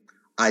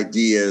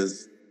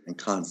ideas and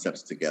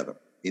concepts together.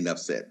 Enough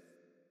said.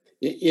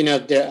 You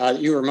know,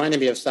 you reminded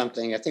me of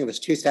something. I think it was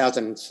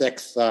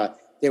 2006.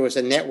 There was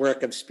a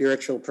network of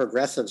spiritual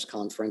progressives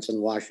conference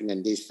in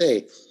Washington,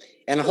 D.C.,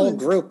 and a whole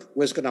group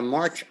was going to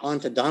march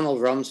onto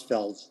Donald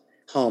Rumsfeld's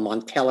home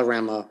on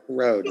Kalorama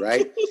Road,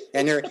 right?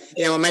 And there,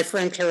 you know, my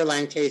friend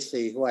Caroline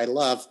Casey, who I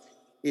love,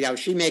 you know,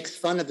 she makes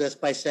fun of this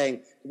by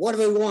saying, "What do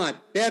we want?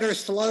 Better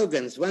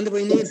slogans. When do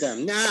we need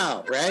them?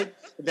 Now," right?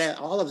 That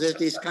all of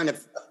these kind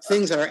of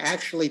things that are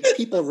actually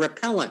people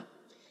repellent.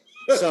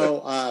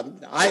 So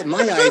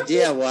my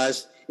idea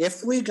was,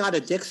 if we got a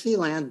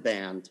Dixieland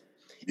band,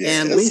 yes,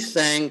 and we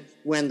sang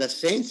 "When the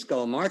Saints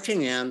Go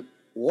Marching In,"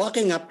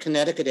 walking up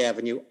Connecticut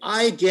Avenue,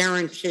 I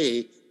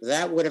guarantee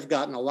that would have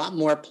gotten a lot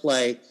more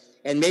play,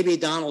 and maybe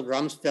Donald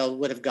Rumsfeld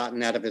would have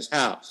gotten out of his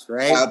house,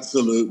 right?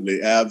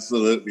 Absolutely,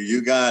 absolutely.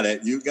 You got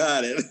it.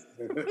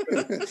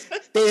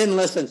 They didn't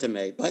listen to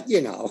me, but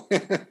you know.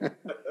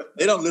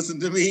 They don't listen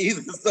to me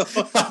either. So.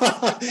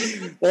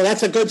 Well,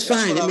 that's a good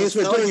sign. It means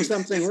we're doing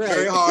something right. It's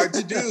very hard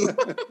to do.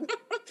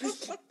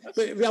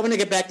 But I want to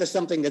get back to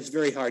something that's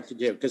very hard to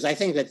do, because I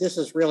think that this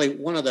is really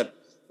one of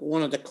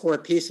the core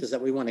pieces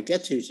that we want to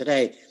get to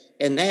today,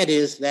 and that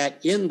is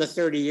that in the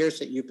 30 years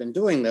that you've been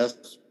doing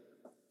this,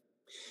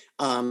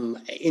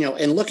 you know,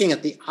 and looking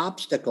at the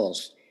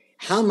obstacles,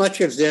 how much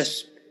of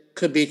this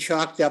could be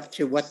chalked up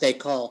to what they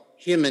call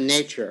human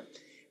nature?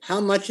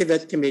 How much of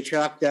it can be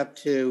chalked up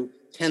to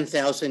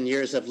 10,000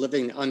 years of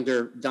living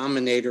under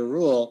dominator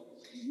rule?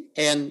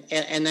 And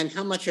then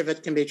how much of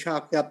it can be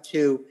chalked up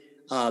to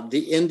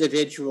the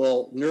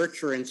individual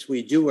nurturance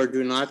we do or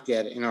do not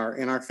get in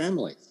our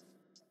families?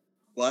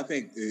 Well, I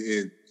think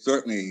it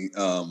certainly,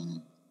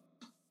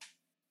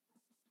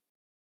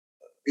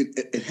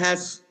 it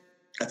has,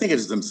 I think it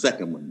is the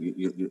second one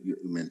you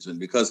mentioned,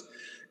 because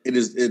it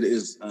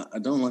is I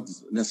don't want to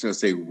necessarily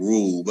say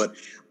rule, but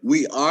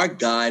we are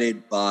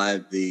guided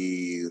by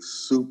the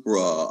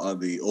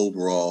the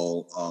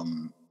overall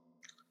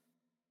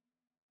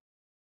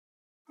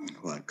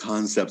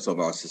concepts of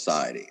our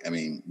society. I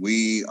mean,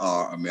 we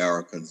are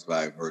Americans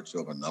by virtue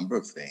of a number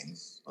of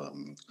things,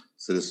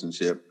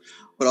 citizenship,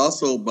 but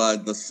also by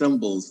the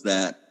symbols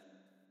that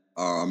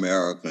are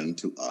American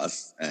to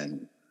us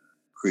and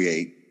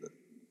create,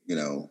 you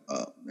know,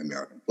 the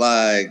American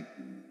flag,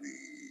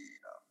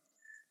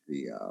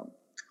 the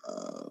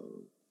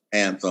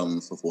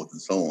anthem, so forth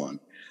and so on.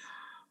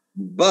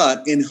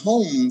 But in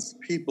homes,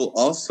 people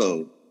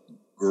also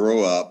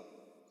grow up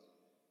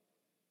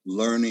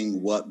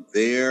learning what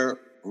their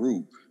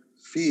group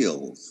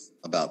feels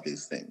about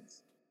these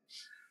things,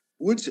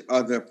 which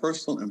are their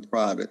personal and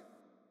private.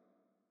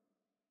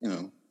 You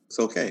know, it's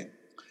okay.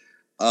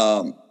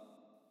 But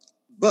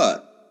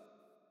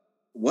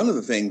one of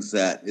the things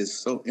that is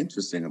so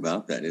interesting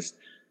about that is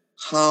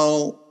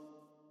how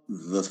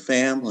the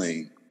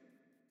family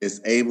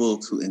is able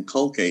to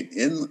inculcate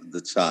in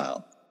the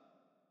child,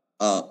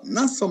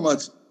 not so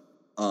much,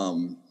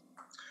 I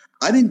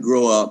didn't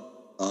grow up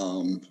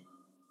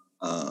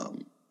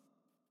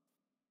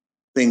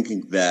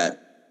thinking that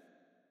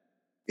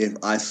if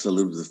I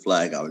saluted the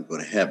flag, I would go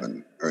to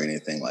heaven or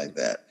anything like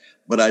that.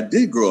 But I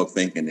did grow up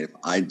thinking if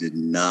I did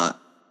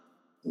not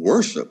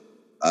worship,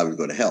 I would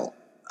go to hell.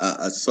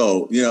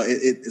 So, you know,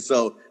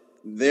 so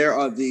there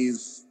are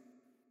these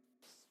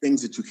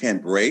things that you can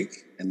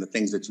break and the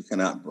things that you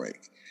cannot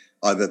break,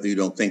 or that you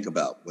don't think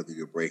about whether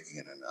you're breaking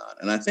it or not.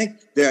 And I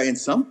think there, in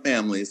some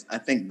families, I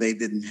think they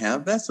didn't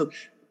have that. So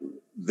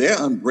their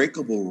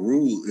unbreakable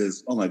rule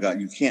is, oh my God,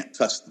 you can't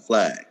touch the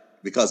flag,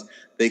 because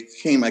they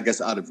came, I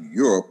guess, out of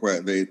Europe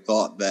where they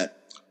thought that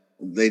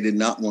they did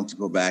not want to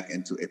go back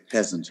into a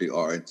peasantry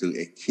or into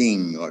a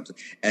king,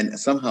 and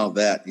somehow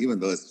that, even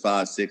though it's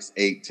 5, 6,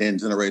 8, 10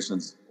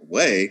 generations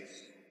away,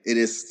 it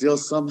is still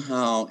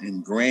somehow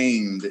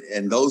ingrained.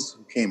 And those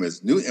who came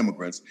as new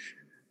immigrants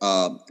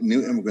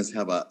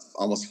have a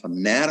almost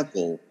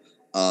fanatical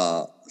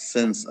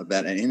sense of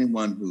that. And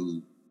anyone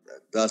who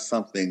does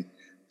something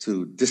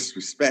to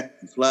disrespect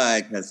the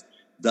flag has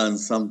done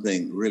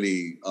something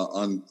really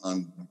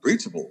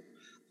unbreachable.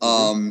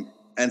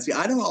 And see,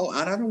 I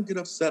don't get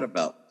upset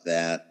about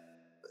that.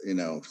 You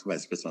know, if somebody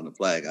spits on the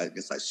flag, I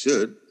guess I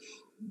should,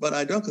 but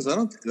I don't, because I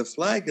don't. The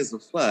flag is a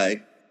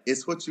flag.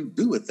 It's what you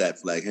do with that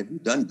flag. Have you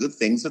done good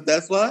things with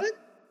that flag?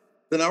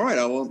 Then all right,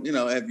 I won't. You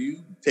know, have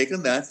you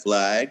taken that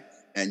flag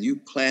and you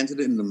planted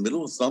it in the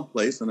middle of some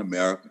place in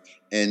America,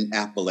 in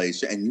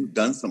Appalachia, and you've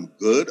done some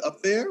good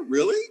up there?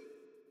 Really?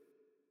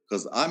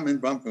 Because I'm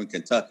from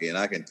Kentucky, and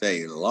I can tell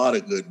you a lot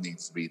of good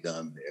needs to be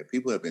done there.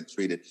 People have been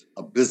treated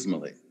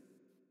abysmally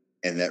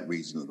in that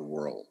region of the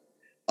world.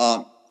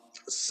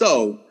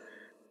 So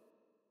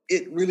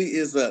it really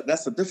is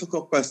that's a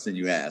difficult question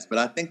you ask, but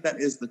I think that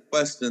is the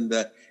question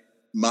that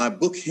my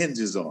book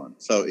hinges on.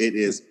 So it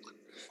is,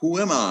 who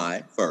am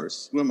I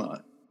first? Who am I?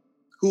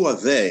 Who are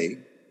they?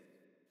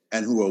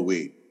 And who are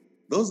we?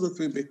 Those are the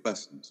three big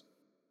questions.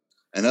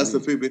 And that's the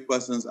three big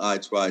questions I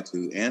try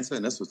to answer.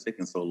 And that's what's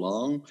taking so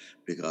long,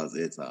 because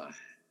it's a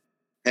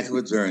heck of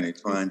a journey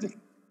trying to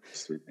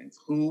these three things.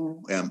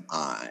 Who am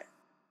I?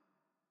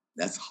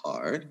 That's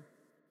hard.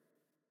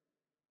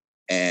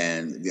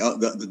 And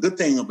the good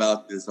thing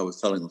about this, I was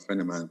telling a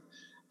friend of mine,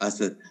 I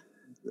said,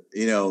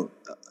 you know,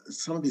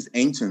 some of these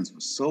ancients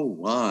were so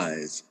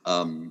wise.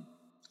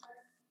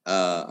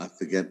 I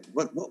forget,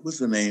 what was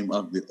the name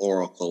of the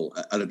oracle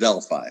at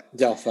Delphi?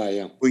 Delphi,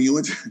 yeah. When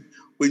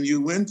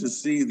you went to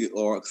see the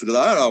oracle, because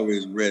I had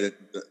always read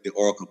it, the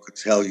oracle could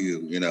tell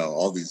you, you know,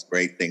 all these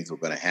great things were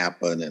going to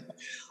happen.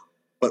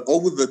 But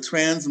over the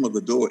transom of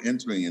the door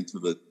entering into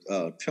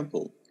the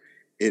temple,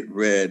 it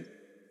read,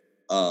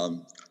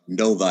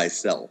 know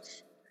thyself.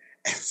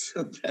 And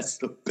so that's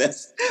the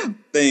best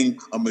thing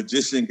a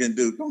magician can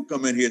do. Don't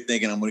come in here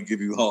thinking I'm going to give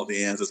you all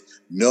the answers.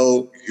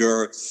 Know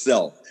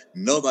yourself.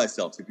 Know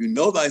thyself. If you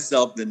know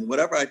thyself, then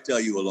whatever I tell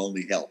you will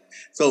only help.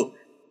 So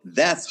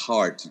that's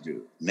hard to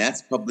do. And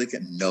that's public,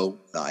 and know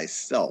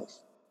thyself.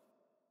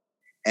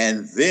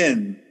 And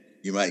then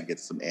you might get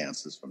some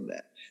answers from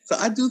that. So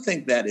I do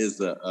think that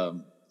is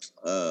a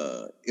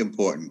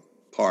important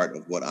part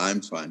of what I'm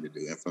trying to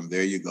do. And from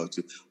there you go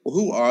to, well,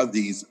 who are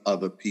these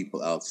other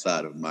people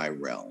outside of my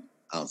realm,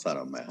 outside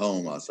of my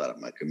home, outside of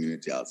my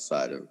community,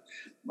 outside of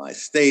my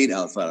state,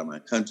 outside of my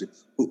country?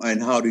 And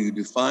how do you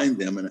define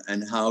them?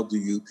 And how do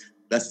you,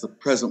 that's the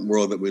present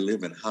world that we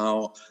live in.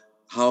 How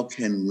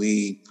can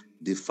we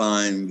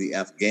define the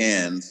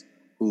Afghans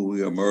who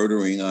we are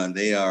murdering?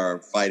 They are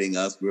fighting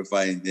us. We're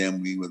fighting them.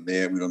 We were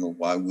there. We don't know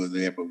why we were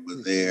there, but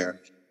we're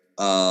there.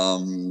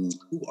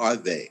 Who are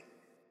they?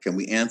 Can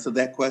we answer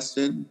that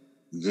question?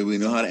 Do we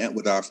know how to answer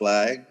with our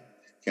flag?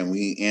 Can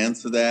we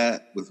answer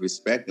that with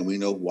respect, and we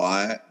know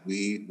why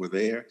we were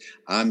there?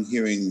 I'm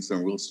hearing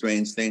some real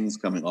strange things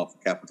coming off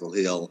of Capitol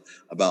Hill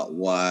about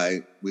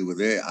why we were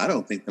there. I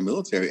don't think the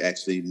military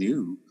actually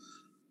knew,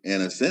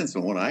 in a sense,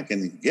 from what I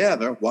can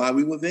gather, why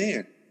we were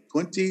there.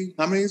 20,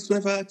 how many years?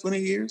 25, 20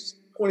 years?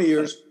 20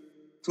 years.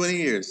 20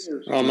 years.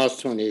 Almost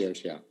 20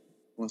 years, yeah.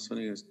 Almost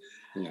 20 years.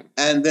 Yeah.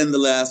 And then the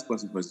last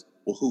question was,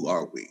 well, who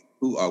are we?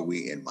 Who are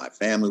we in my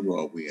family? Who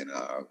are we in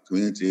our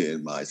community,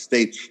 in my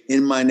state,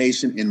 in my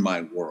nation, in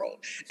my world?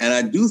 And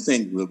I do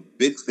think the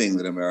big thing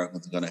that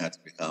Americans are going to have to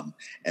become,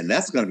 and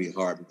that's going to be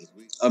hard, because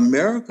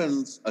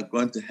Americans are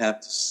going to have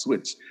to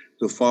switch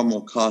to a far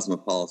more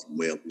cosmopolitan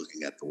way of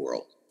looking at the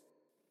world.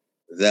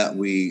 That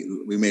we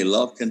may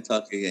love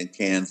Kentucky and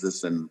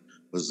Kansas and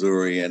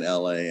Missouri and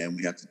LA, and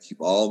we have to keep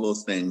all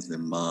those things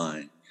in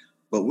mind.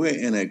 But we're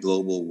in a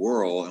global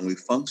world, and we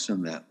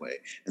function that way.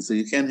 And so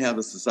you can't have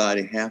a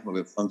society, half of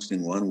it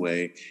functioning one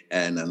way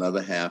and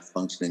another half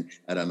functioning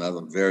at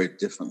another very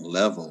different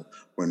level,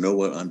 where no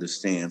one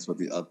understands what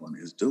the other one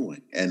is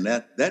doing. And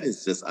that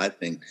is just, I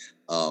think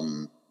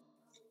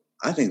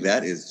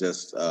that is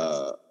just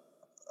a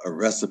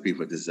recipe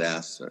for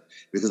disaster,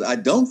 because I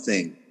don't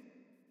think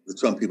the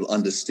Trump people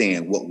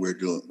understand what we're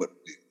doing,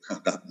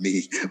 not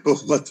me,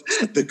 but what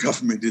the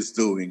government is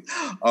doing,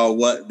 or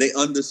what they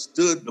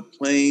understood the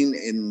plain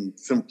and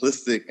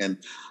simplistic and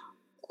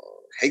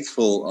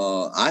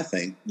hateful, I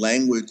think,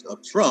 language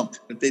of Trump,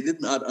 but they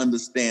did not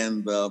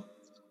understand the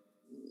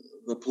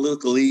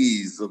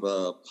politicalese of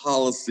the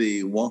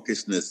policy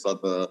wonkishness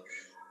of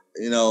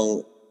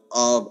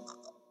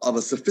of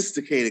a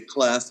sophisticated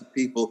class of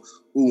people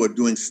who are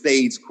doing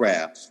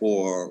stagecraft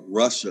for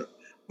Russia.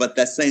 But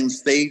that same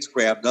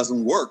stagecraft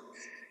doesn't work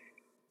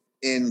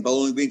in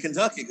Bowling Green,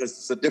 Kentucky, because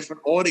it's a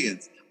different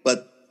audience.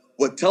 But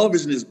what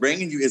television is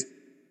bringing you is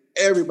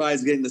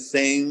everybody's getting the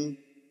same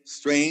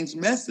strange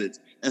message.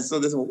 And so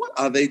they say, well, what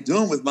are they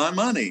doing with my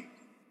money?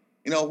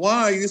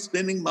 Why are you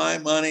spending my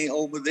money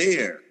over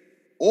there?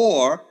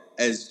 Or,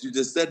 as you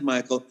just said,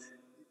 Michael,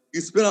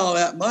 you spend all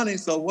that money,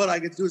 so what I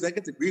get to do is I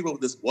get to grieve over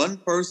this one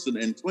person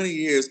in 20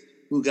 years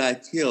who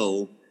got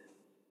killed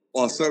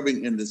while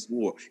serving in this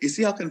war. You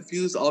see how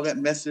confused all that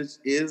message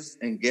is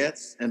and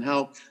gets, and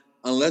how,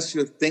 unless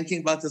you're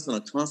thinking about this on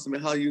a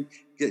constant, how you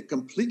get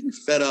completely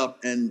fed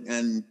up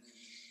and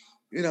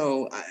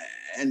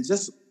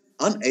just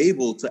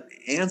unable to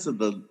answer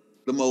the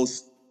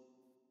most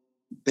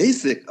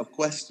basic of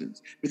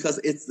questions, because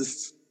it's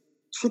this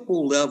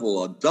triple level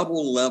or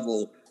double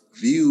level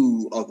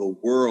view of the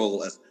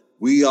world as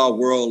we are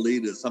world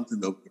leaders, something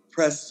the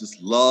press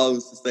just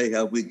loves to say,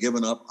 have we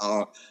given up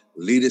our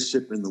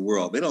leadership in the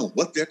world? They don't know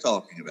what they're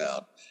talking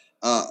about,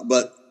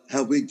 but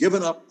have we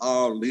given up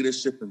our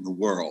leadership in the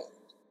world?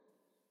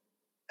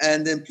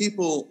 And then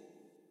people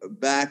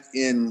back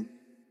in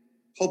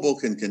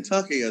Hoboken,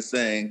 Kentucky are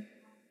saying,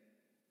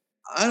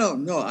 I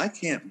don't know, I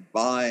can't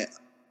buy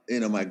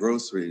my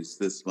groceries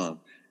this month.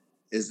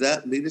 Is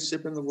that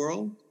leadership in the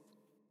world?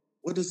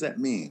 What does that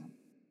mean?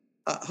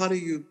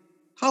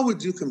 How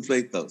would you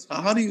conflate those?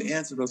 How do you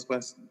answer those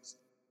questions?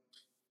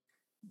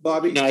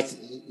 Bobby?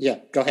 Yeah,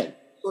 go ahead.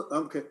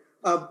 Okay.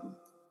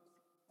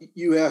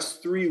 You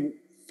asked three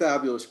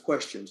fabulous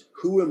questions.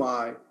 Who am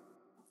I?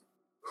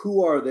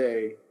 Who are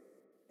they?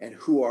 And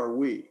who are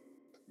we?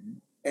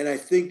 And I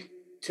think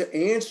to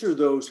answer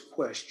those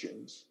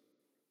questions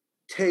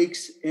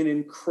takes an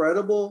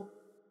incredible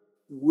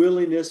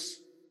willingness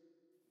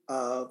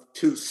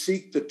to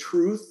seek the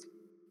truth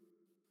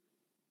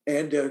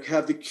and to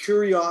have the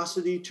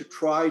curiosity to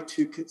try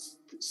to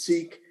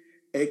seek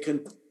a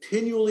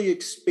continually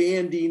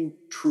expanding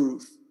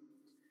truth,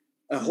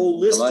 a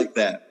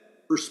holistic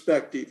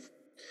perspective.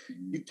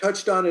 You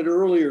touched on it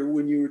earlier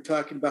when you were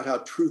talking about how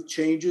truth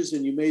changes,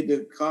 and you made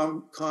the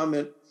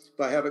comment, if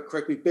I have it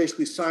correctly,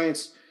 basically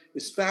science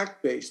is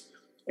fact-based.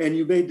 And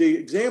you made the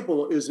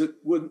example is that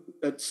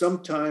at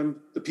some time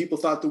the people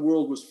thought the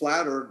world was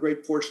flat, or a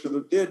great portion of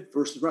it did,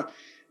 versus round.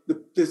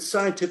 The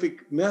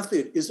scientific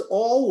method is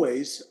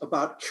always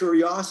about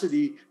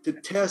curiosity to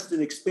test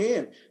and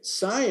expand.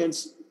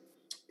 Science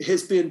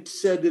has been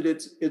said that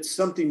it's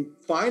something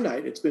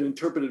finite. It's been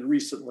interpreted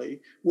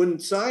recently. When the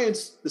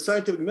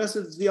scientific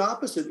method is the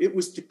opposite. It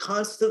was to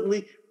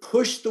constantly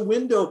push the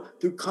window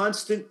through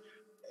constant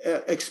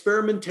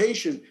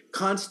experimentation,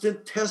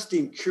 constant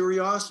testing,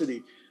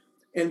 curiosity.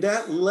 And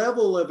that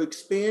level of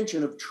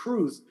expansion of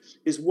truth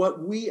is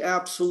what we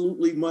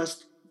absolutely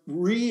must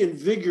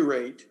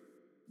reinvigorate,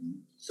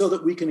 so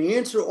that we can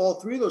answer all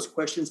three of those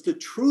questions, to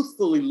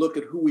truthfully look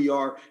at who we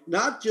are,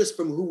 not just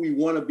from who we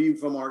want to be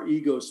from our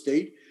ego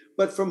state,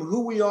 but from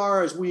who we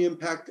are as we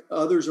impact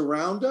others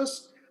around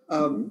us.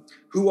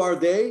 Who are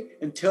they?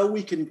 Until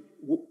we can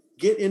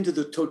get into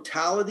the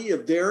totality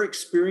of their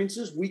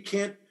experiences, we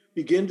can't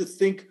begin to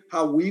think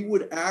how we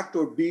would act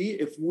or be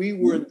if we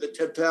were in the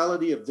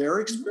totality of their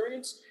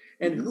experience.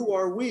 And who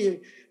are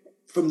we,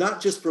 from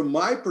not just from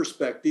my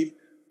perspective,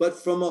 but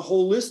from a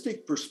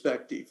holistic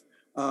perspective.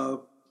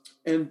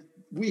 And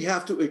we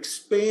have to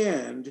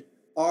expand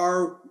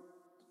our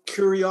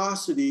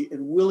curiosity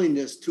and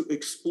willingness to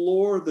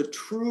explore the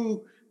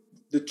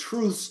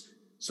truths,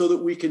 so that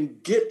we can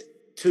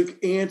get to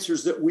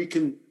answers that we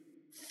can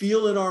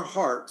feel in our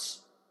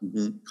hearts,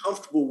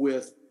 comfortable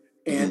with,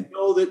 and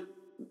know that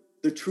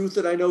the truth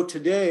that I know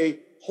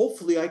today,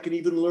 hopefully I can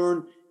even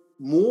learn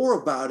more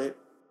about it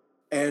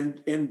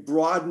and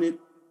broaden it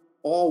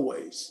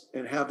always,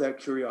 and have that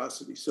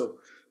curiosity. So,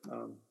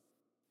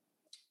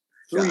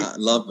 yeah,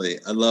 lovely.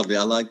 I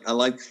like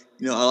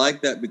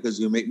that, because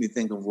you make me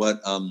think of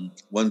what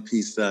one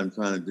piece that I'm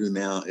trying to do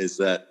now is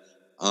that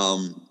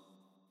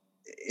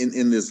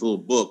in this little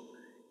book,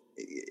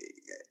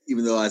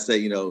 even though I say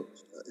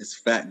it's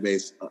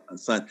fact-based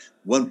science,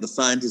 the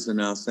scientists are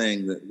now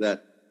saying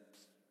that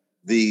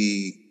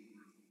the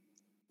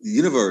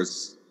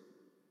universe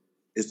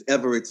is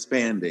ever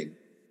expanding.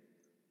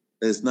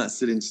 It's not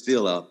sitting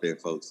still out there,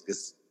 folks.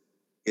 It's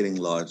getting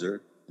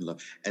larger,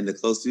 and the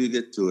closer you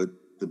get to it,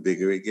 the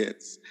bigger it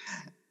gets.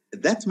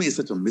 That to me is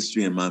such a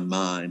mystery in my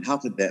mind. How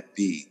could that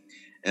be?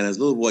 And as a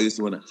little boy, I used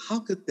to wonder, how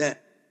could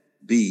that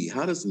be?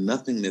 How does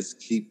nothingness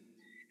keep?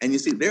 And you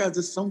see, there are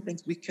just some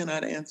things we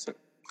cannot answer.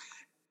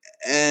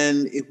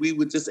 And if we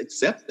would just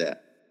accept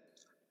that.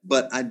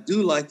 But I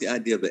do like the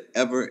idea of the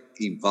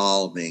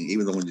ever-evolving,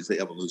 even though when you say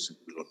evolution,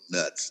 we look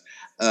nuts,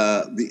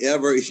 the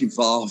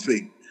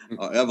ever-evolving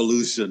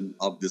evolution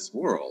of this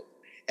world.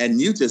 And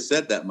you just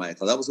said that,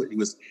 Michael. That was what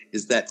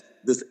is that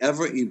this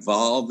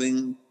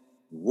ever-evolving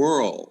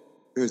world,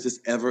 there's this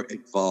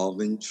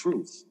ever-evolving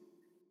truth.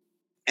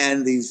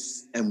 And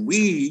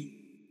we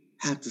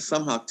have to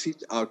somehow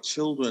teach our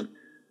children,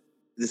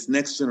 this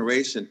next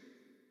generation,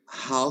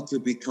 how to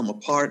become a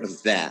part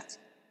of that,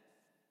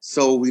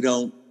 so we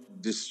don't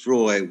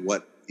destroy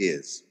what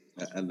is.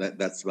 And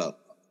that's about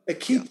a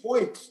key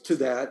point to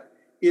that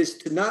is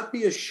to not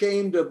be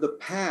ashamed of the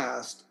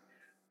past,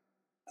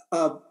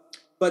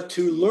 but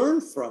to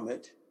learn from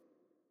it,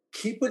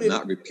 keep it in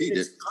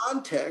its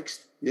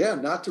context. Yeah,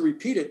 not to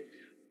repeat it,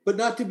 but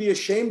not to be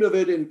ashamed of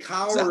it and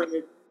cower in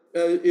it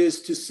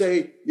is to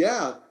say,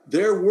 yeah,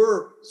 there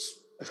were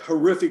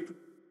horrific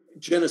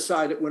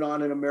genocide that went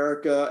on in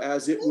America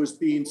as it was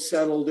being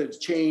settled,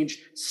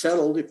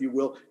 if you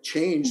will,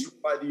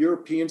 changed by the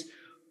Europeans.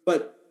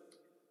 But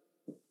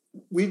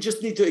we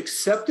just need to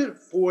accept it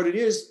for what it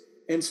is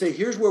and say,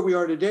 here's where we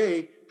are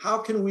today. How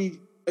can we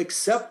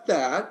accept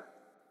that,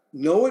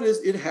 know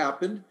it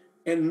happened,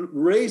 and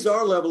raise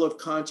our level of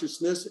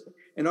consciousness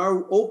and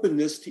our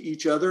openness to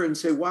each other and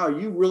say, wow,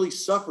 you really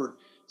suffered.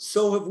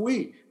 So have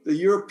we. The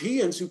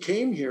Europeans who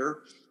came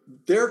here,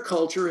 their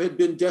culture had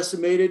been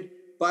decimated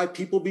by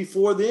people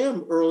before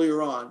them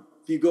earlier on,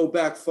 if you go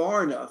back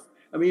far enough.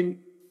 I mean,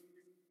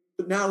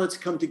 but now let's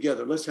come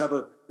together. Let's have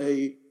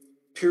a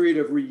period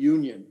of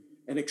reunion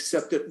and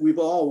accept that we've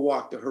all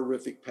walked a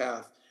horrific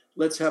path.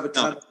 Let's have a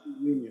time of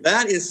reunion.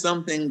 That is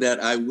something that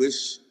I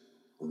wish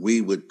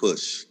we would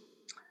push,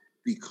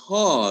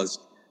 because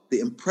the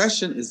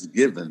impression is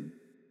given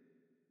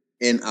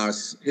in our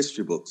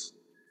history books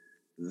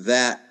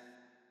that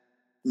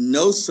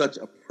no such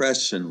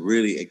oppression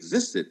really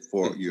existed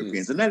for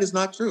Europeans. And that is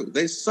not true.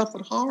 They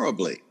suffered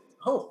horribly.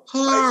 Oh,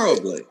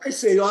 horribly. I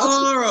say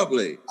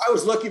horribly. I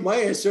was lucky my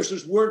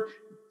ancestors weren't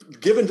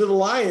given to the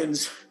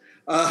lions.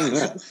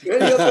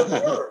 Any of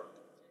them were.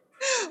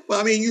 Well,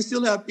 I mean, you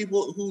still have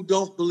people who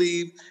don't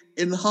believe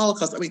in the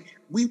Holocaust. I mean,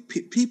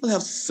 people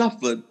have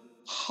suffered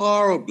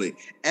horribly,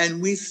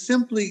 and we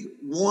simply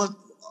want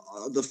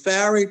the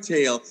fairy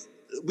tale.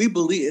 We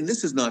believe, and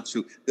this is not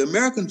true. The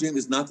American dream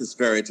is not this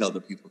fairy tale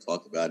that people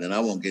talk about, and I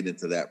won't get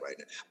into that right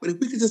now. But if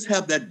we could just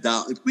have that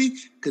dialogue, if we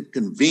could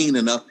convene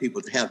enough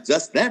people to have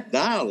just that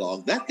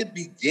dialogue, that could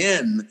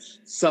begin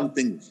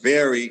something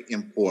very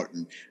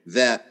important,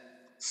 that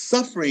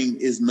suffering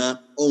is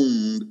not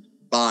owned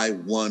by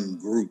one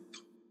group.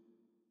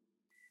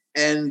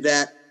 And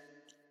that,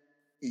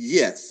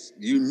 yes,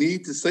 you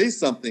need to say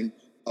something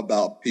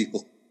about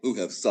people who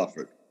have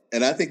suffered.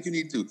 And I think you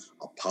need to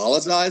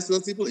apologize to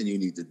those people, and you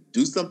need to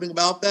do something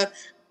about that,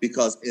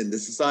 because in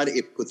this society,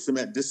 it puts them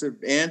at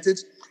disadvantage.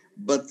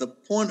 But the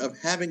point of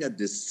having a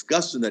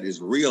discussion that is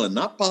real and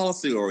not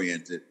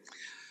policy-oriented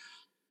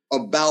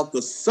about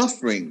the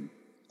suffering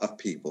of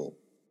people,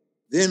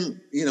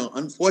 then,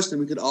 unfortunately,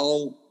 we could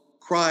all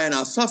cry in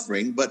our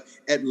suffering, but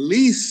at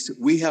least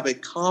we have a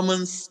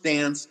common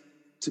stance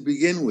to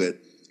begin with.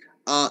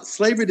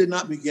 Slavery did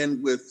not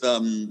begin with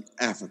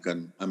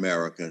African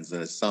Americans,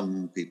 as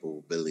some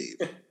people believe.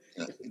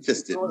 It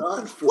just didn't.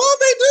 Well,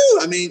 they do.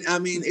 I mean,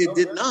 it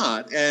did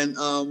not. And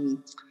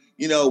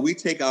we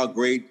take our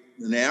great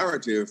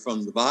narrative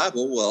from the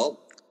Bible. Well,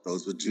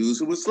 those were Jews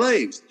who were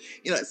slaves.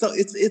 So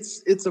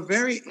it's a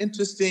very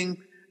interesting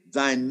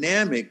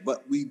dynamic,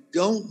 but we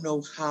don't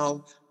know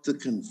how to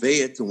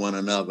convey it to one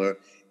another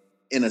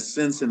in a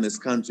sense in this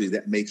country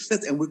that makes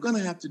sense. And we're going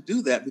to have to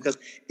do that, because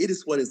it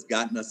is what has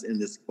gotten us in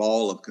this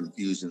ball of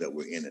confusion that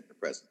we're in at the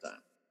present time.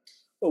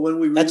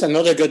 Well, that's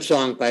another good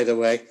song, by the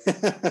way.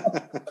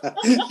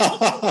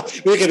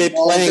 We could be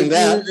playing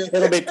that.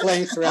 It'll be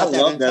playing throughout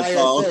that entire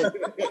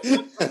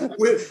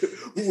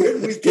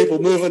thing. People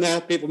moving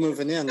out, people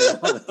moving in.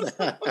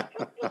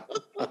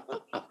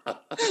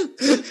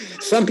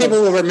 Some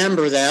people will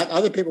remember that.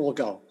 Other people will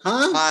go,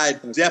 huh? I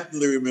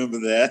definitely remember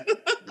that.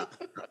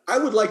 I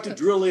would like to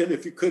drill in,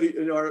 if you could,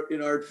 in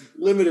our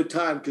limited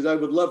time, because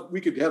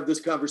we could have this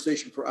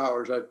conversation for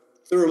hours. I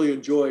thoroughly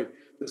enjoyed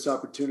this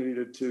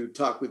opportunity to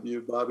talk with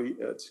you, Bobby.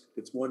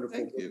 It's wonderful.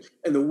 Thank you.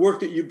 And the work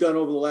that you've done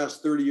over the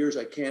last 30 years,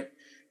 I can't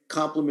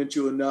compliment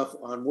you enough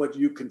on what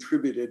you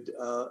contributed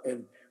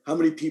and how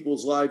many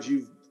people's lives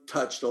you've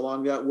touched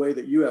along that way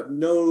that you have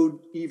no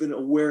even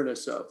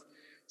awareness of.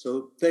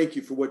 So thank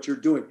you for what you're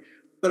doing.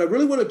 But I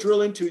really want to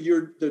drill into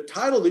the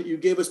title that you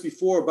gave us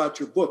before about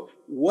your book,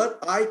 What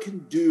I Can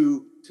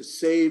Do to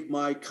Save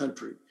My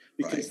Country,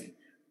 because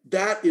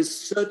that is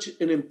such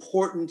an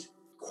important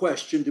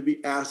question to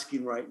be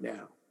asking right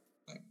now.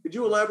 Could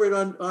you elaborate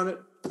on it?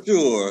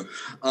 Sure.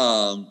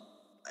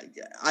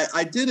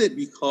 I did it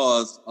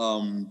because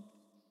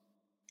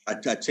I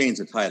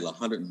changed the title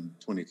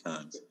 120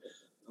 times.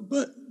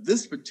 But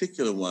this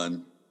particular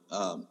one,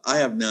 I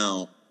have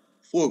now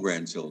 4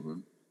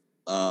 grandchildren.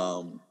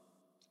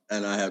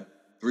 And I have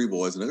 3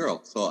 boys and a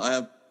girl. So I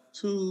have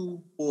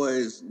 2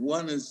 boys.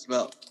 One is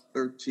about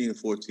 13 or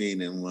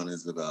 14, and one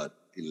is about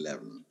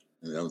 11.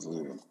 And that was a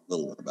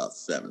little one, about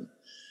 7.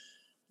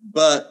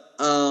 But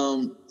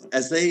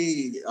as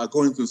they are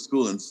going through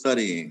school and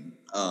studying,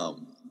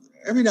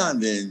 every now and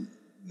then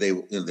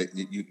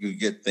you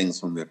get things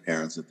from their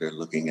parents that they're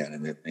looking at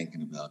and they're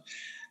thinking about.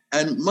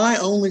 And my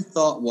only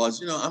thought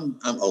was, I'm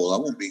old. I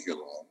won't be here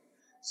long.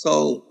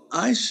 So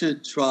I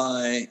should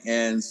try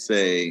and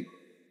say,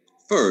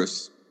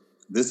 first,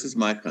 this is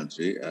my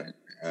country. I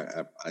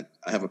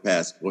have a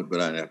passport,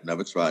 but I have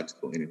never tried to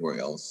go anywhere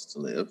else to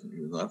live.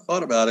 I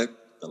thought about it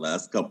the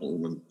last couple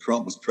when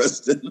Trump was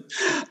president,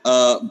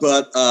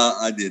 but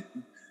I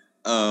didn't.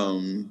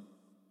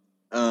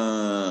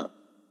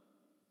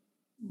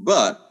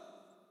 But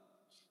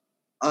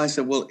I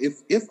said, well,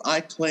 if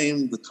I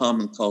claim the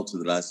common culture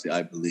that I say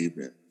I believe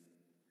in,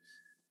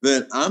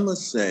 then I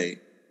must say,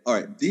 all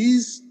right,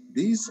 these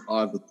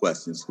are the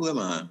questions. Who am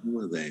I? Who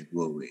are they?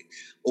 Who are we?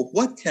 Well,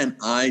 what can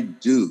I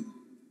do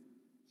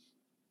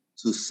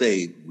to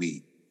save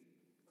we?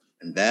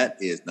 And that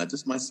is not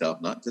just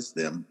myself, not just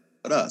them,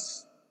 but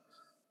us.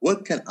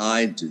 What can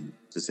I do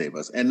to save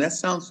us? And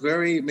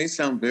that may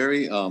sound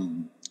very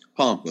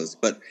pompous,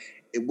 but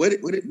what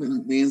it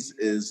means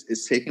is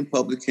it's taking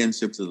public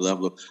kinship to the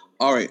level of,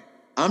 all right,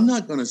 I'm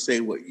not going to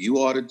say what you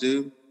ought to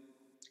do.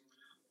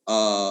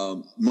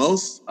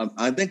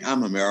 I think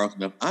I'm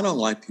American enough. I don't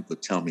like people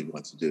to tell me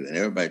what to do. And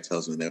everybody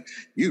tells me that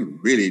you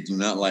really do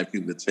not like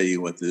people to tell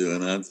you what to do.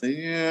 And I say,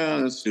 yeah,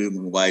 that's true.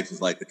 My wife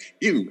is like that.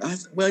 I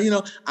said,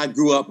 well, I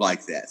grew up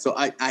like that. So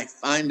I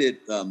find it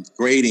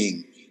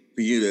grating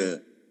for you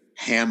to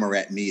hammer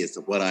at me as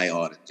to what I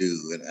ought to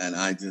do. And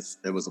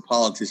there was a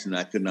politician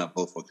I could not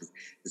vote for because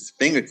his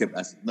finger kept,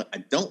 I said, no, I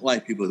don't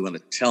like people who want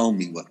to tell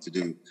me what to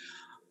do.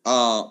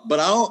 But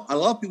I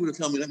love people to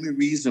tell me, let me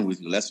reason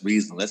with you. Let's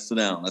reason. Let's sit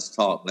down. Let's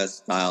talk. Let's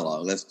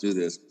dialogue. Let's do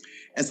this.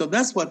 And so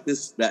that's what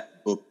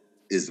that book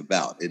is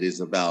about. It is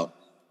about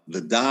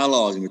the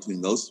dialogue in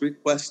between those three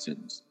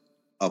questions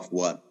of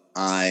what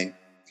I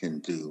can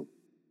do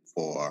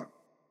for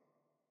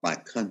my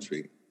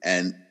country.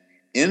 And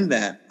in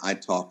that, I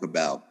talk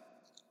about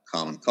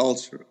common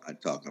culture. I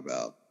talk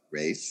about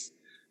race.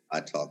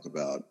 I talk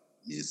about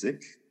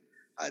music.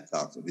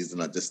 These are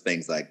not just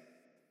things like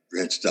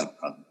drenched up,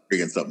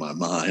 bringing stuff in my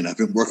mind. I've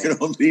been working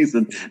on these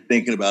and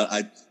thinking about,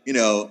 I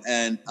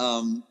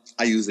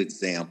use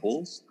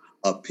examples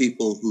of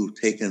people who've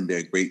taken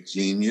their great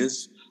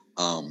genius.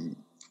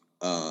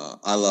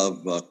 I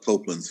love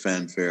Copland's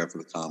Fanfare for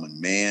the Common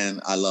Man.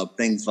 I love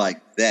things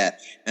like that.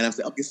 And I'm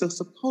saying, okay, so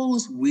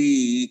suppose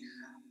we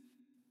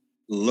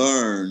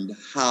learned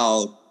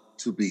how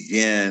to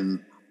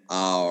begin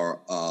our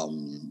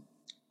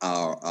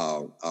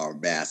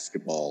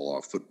basketball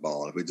or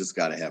football. We just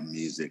got to have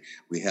music.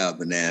 We have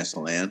the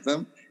national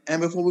anthem.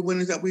 And before we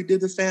went into that, we did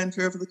the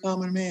fanfare for the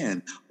common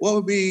man. What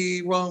would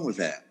be wrong with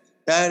that?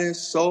 That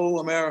is so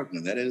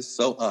American. That is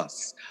so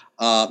us.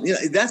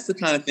 That's the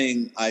kind of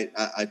thing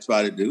I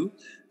try to do.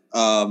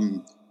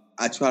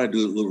 I try to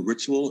do a little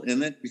ritual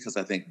in it because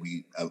I think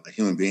we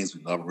human beings,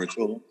 we love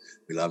ritual.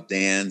 We love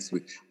dance.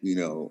 We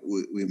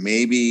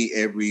maybe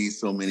every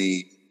so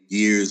many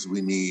years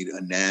we need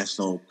a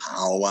national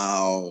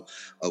powwow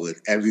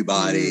with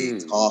everybody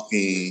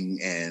talking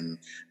and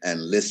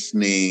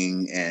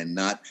listening and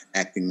not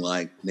acting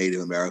like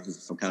Native Americans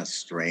are some kind of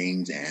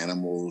strange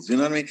animals. You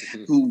know what I mean?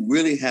 Who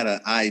really had an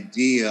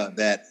idea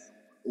that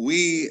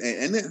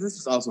and this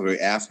is also very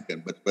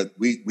African, but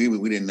we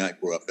did not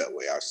grow up that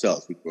way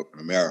ourselves. We grew up in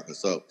America,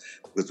 so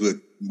because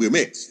we're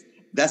mixed.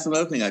 That's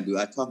another thing I do.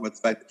 I talk about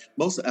the fact that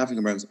most African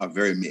Americans are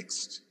very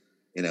mixed.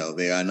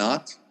 They are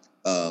not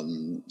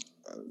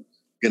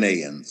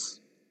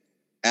Ghanaians.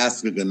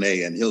 Ask a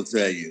Ghanaian, he'll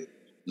tell you,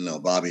 no,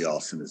 Bobby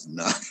Austin is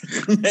not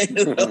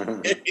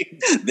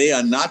Ghanaian. They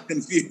are not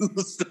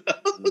confused.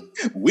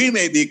 We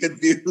may be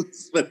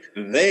confused, but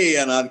they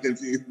are not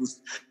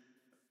confused.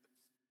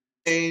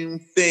 Same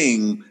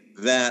thing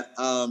that,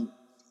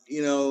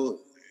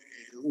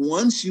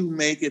 once you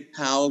make it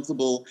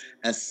palatable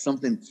as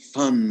something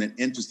fun and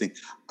interesting,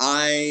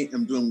 I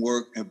have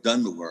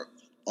done the work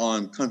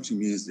on country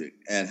music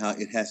and how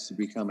it has to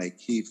become a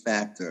key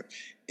factor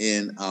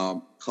in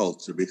our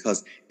culture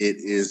because it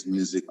is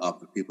music of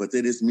the people.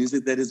 It is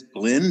music that is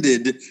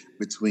blended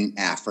between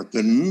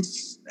African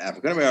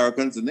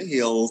Americans in the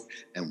hills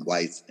and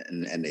whites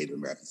and Native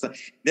Americans. So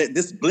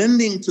this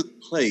blending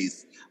took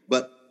place,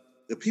 but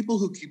the people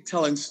who keep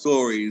telling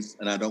stories,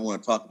 and I don't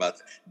want to talk about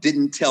that,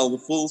 didn't tell the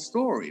full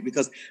story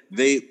because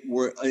they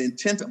were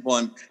intent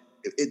upon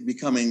it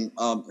becoming,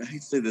 I hate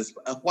to say this,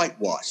 a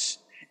whitewash.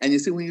 And you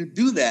see, when you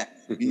do that,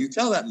 when you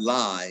tell that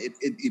lie, it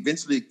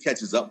eventually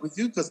catches up with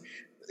you because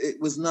it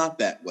was not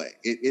that way.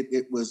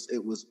 It was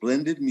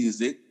blended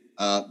music.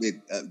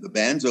 The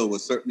banjo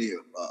was certainly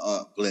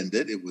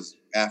blended. It was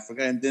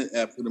African and then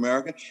African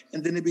American,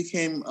 and then it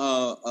became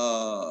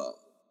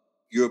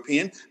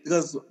European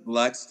because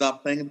blacks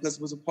stopped playing it because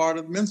it was a part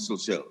of minstrel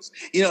shows.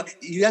 You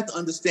have to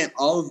understand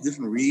all the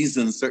different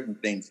reasons certain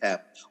things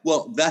happen.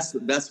 Well,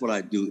 that's what I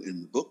do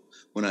in the book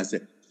when I say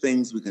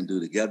things we can do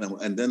together.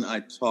 And then I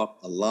talk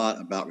a lot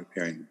about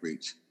repairing the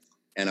breach.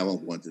 And I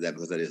won't go into that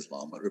because that is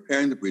long, but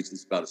repairing the breach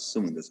is about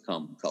assuming this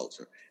common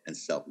culture and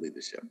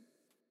self-leadership.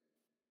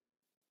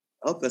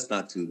 I hope that's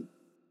not too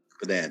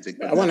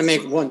pedantic. I want to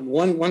make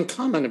one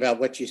comment about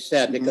what you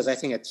said because I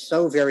think it's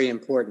so very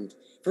important.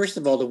 First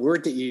of all, the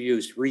word that you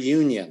use,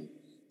 reunion,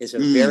 is a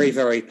very,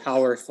 very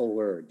powerful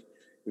word.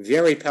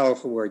 Very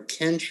powerful word,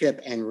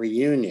 kinship and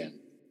reunion,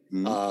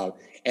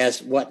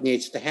 as what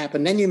needs to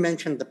happen. Then you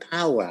mentioned the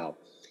powwow.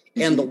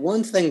 And the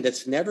one thing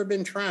that's never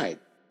been tried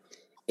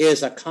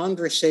is a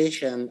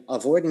conversation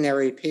of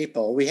ordinary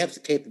people. We have the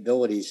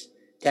capabilities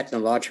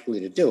technologically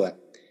to do it.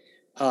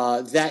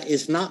 That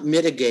is not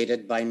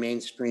mitigated by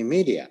mainstream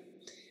media.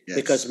 Yes.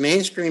 Because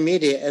mainstream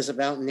media is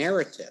about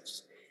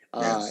narratives.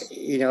 Yes.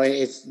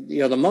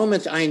 The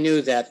moment I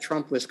knew that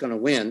Trump was going to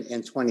win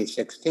in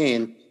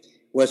 2016,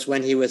 was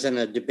when he was in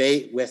a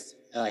debate with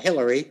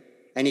Hillary,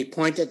 and he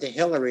pointed to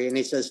Hillary and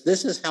he says,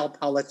 "This is how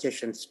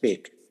politicians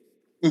speak."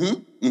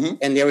 Mm-hmm. Mm-hmm.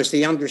 And there was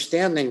the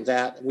understanding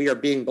that we are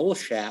being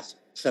bullshat,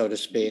 so to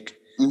speak.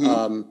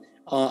 Mm-hmm.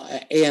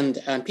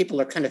 And people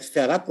are kind of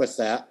fed up with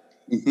that.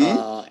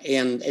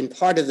 Mm-hmm. And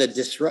part of the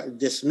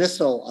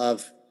dismissal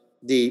of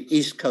the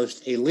East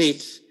Coast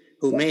elites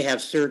who may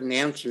have certain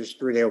answers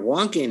through their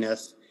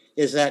wonkiness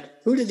is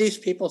that, who do these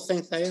people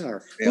think they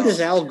are? Who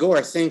does Al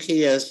Gore think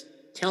he is,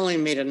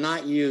 telling me to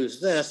not use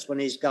this when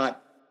he's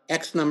got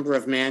X number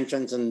of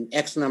mansions and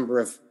X number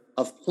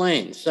of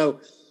planes?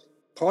 So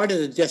part of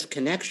the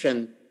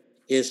disconnection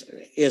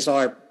is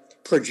our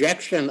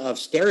projection of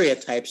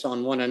stereotypes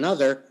on one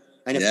another.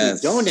 And if we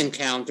don't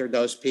encounter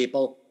those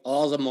people,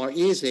 all the more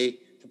easy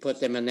to put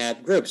them in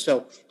that group.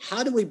 So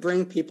how do we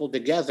bring people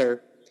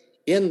together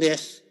in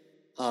this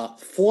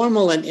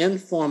formal and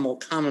informal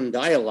common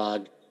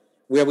dialogue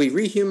where we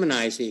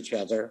rehumanize each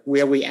other,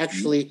 where we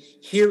actually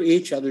hear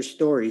each other's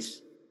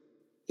stories,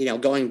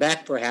 going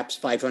back perhaps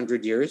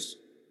 500 years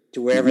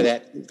to wherever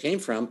that came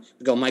from,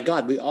 we go, my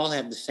God, we all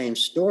have the same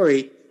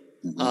story.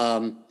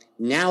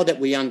 Now that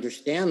we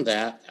understand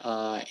that,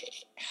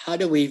 how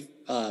do we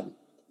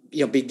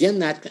begin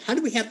that? How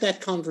do we have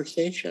that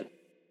conversation?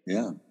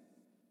 Yeah.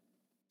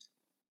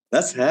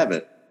 Let's have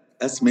it.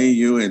 Let's me,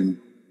 you, and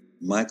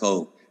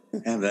Michael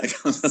have that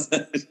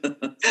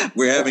conversation.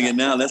 We're having it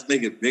now. Let's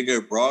make it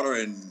bigger, broader,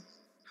 and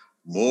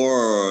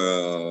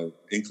more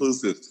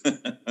inclusive.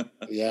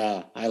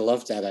 Yeah, I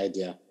love that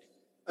idea.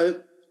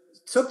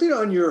 Something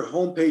on your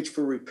homepage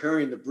for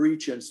Repairing the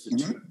Breach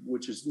Institute,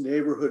 which is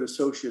Neighborhood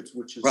Associates,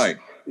 which is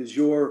is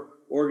your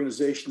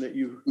organization that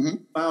you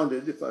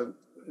founded, if I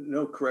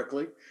know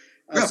correctly.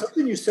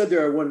 Something you said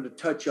there I wanted to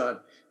touch on,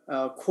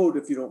 quote,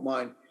 if you don't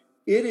mind.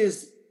 It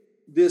is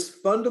this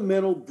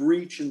fundamental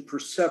breach in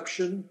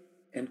perception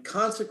and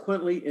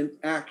consequently in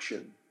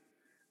action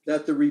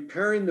that the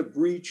Repairing the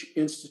Breach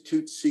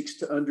Institute seeks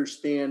to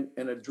understand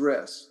and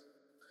address.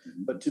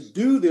 But to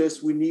do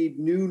this, we need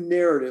new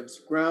narratives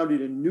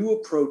grounded in new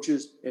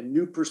approaches and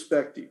new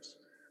perspectives.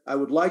 I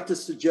would like to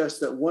suggest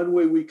that one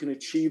way we can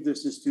achieve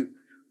this is to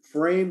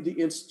frame the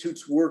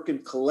Institute's work in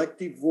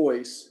collective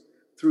voice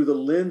through the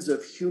lens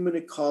of human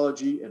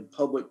ecology and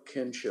public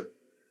kinship.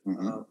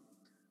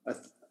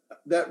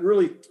 That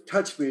really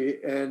touched me,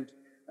 and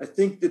I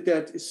think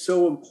that is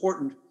so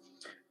important.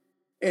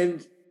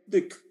 And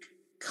the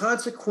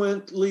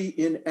consequently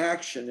in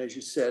action, as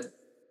you said,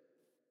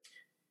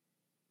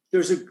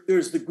 there's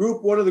the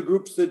group, one of the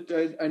groups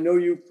that I know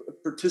you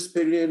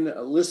participated in,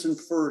 Listen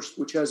First,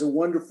 which has a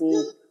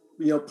wonderful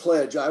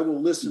pledge. I will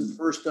listen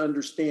first to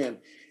understand.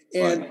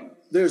 And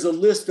there's a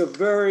list of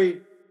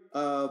very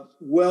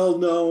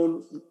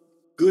well-known,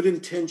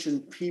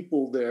 good-intentioned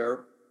people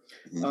there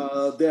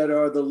that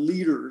are the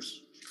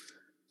leaders.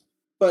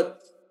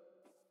 But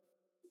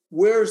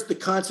where's the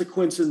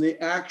consequence in the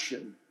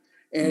action?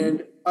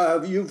 And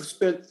you've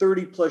spent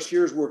 30 plus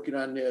years working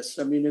on this.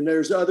 I mean, and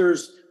there's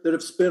others that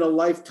have spent a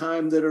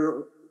lifetime that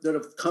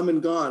have come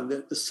and gone,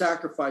 that the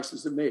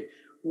sacrifices they made.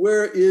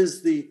 Where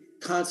is the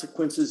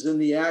consequences in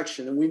the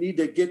action? And we need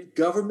to get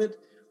government.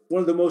 One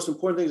of the most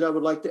important things I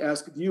would like to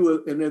ask of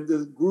you and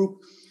the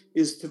group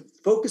is to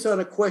focus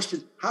on a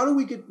question. How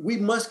do we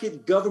must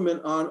get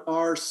government on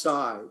our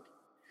side.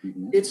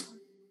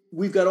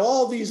 We've got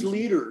all these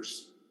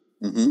leaders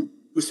who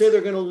say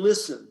they're going to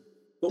listen,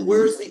 but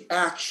where's the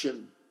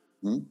action?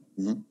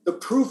 The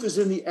proof is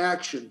in the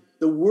action.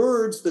 The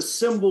words, the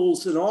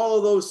symbols, and all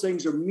of those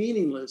things are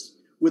meaningless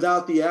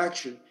without the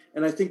action.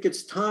 And I think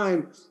it's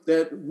time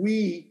that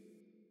we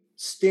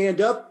stand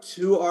up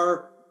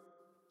to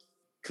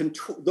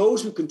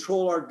those who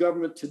control our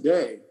government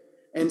today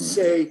and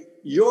say,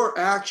 your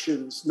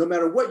actions, no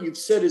matter what you've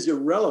said is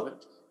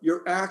irrelevant,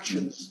 your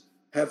actions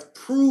have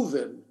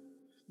proven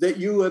that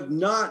you have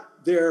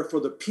not there for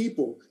the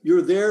people.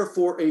 You're there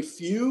for a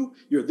few.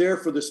 You're there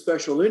for the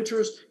special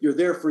interest. You're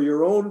there for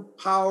your own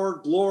power,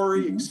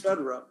 glory,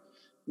 etc.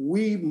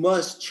 We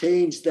must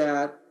change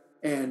that.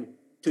 And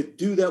to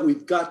do that,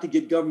 we've got to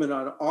get government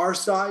on our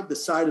side, the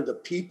side of the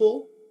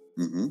people.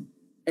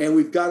 And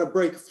we've got to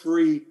break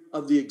free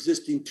of the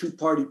existing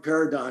two-party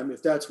paradigm,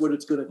 if that's what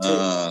it's going to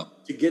take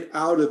to get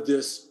out of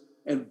this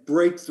and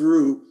break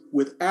through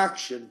with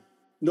action,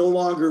 no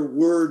longer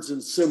words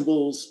and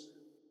symbols,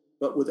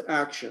 but with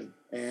action.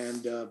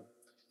 And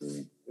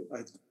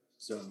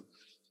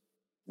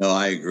No,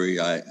 I agree.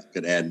 I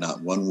could add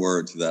not one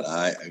word to that.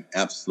 I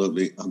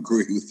absolutely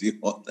agree with you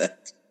on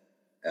that.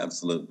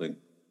 Absolutely.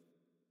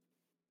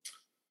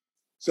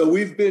 So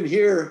we've been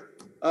here.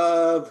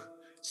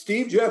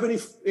 Steve, do you have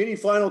any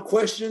final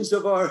questions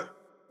of our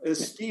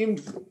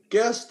esteemed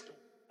guest?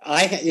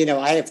 I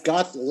have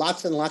got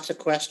lots and lots of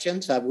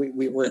questions. We're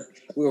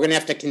going to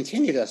have to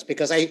continue this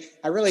because I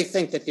really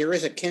think that there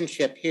is a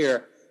kinship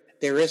here.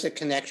 There is a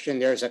connection.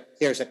 There's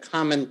a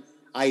common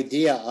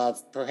idea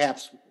of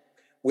perhaps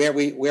where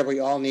we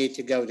all need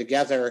to go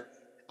together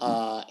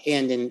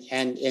and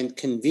in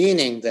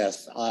convening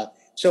this.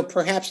 So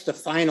perhaps the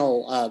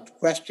final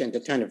question to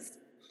kind of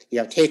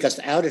take us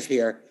out of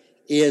here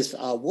is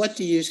what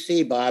do you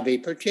see, Bobby,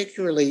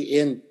 particularly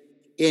in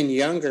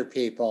younger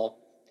people,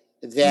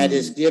 that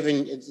is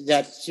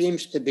that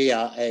seems to be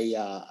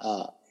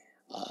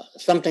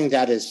something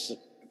that is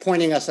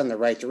pointing us in the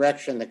right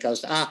direction, that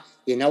goes,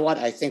 you know what,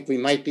 I think we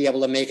might be able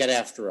to make it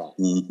after all.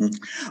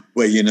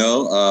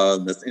 Well,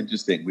 that's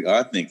interesting. We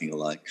are thinking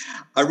alike.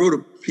 I wrote a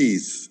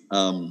piece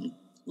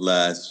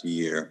last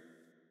year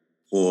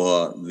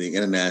for the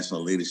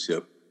International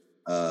Leadership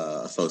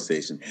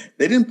Association.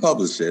 They didn't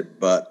publish it,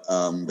 but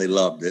they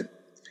loved it.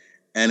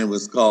 And it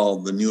was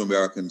called The New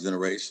American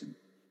Generation.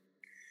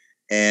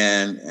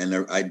 And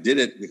I did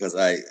it because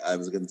I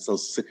was getting so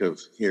sick of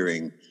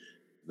hearing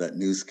that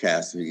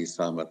newscaster he's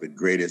talking about the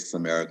greatest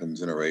American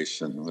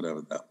generation,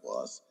 whatever that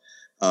was.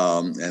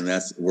 And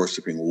that's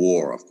worshiping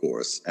war, of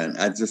course. And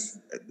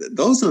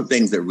those are the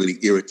things that really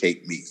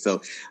irritate me.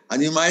 So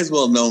you might as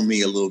well know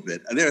me a little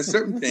bit. There are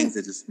certain things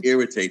that just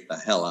irritate the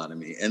hell out of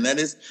me. And that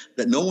is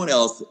that no one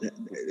else,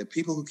 the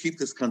people who keep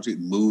this country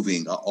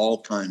moving are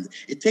all kinds.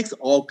 It takes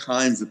all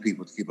kinds of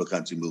people to keep a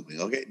country moving,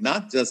 okay?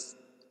 Not just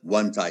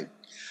one type.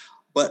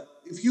 But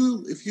if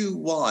you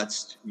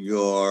watched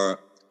your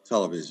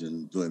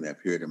television during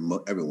that period, and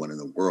everyone in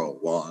the world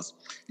was,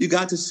 you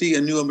got to see a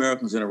new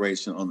American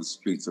generation on the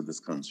streets of this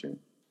country.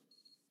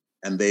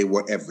 And they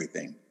were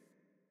everything.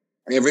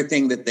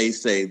 Everything that they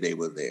say, they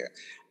were there.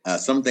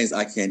 Some things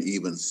I can't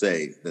even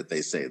say that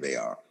they say they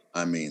are.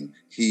 I mean,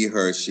 he,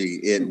 her,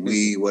 she, it,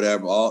 we,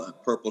 whatever, all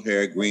purple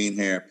hair, green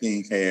hair,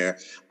 pink hair,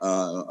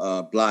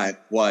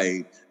 black,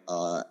 white,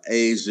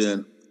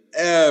 Asian,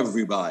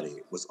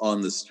 everybody was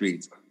on the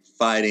streets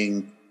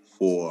fighting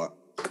for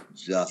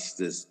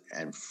justice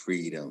and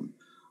freedom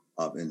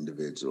of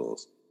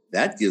individuals.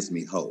 That gives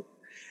me hope.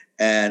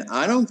 And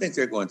I don't think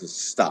they're going to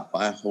stop.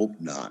 I hope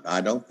not. I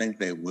don't think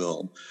they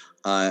will.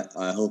 I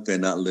hope they're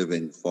not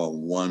living for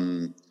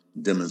one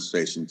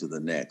demonstration to the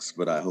next,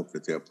 but I hope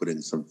that they're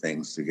putting some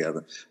things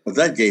together. But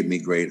that gave me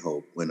great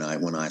hope when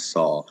I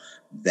saw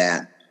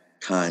that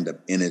kind of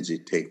energy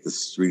take the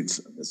streets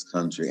of this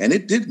country. And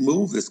it did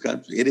move this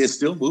country. It is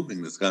still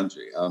moving this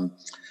country.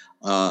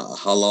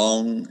 How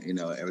long?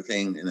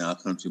 Everything in our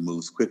country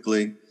moves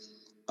quickly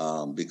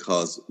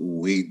because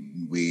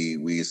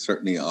we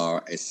certainly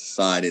are a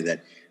society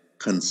that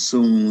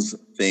consumes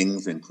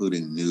things,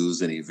 including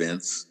news and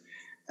events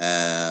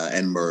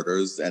and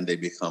murders, and they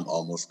become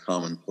almost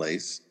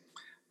commonplace.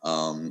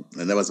 And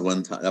that was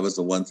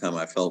the one time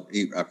I felt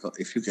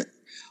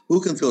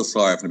who can feel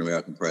sorry for an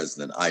American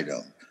president? I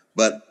don't.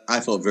 But I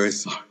felt very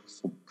sorry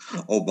for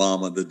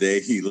Obama the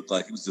day he looked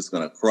like he was just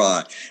going to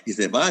cry. He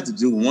said, if I had to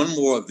do one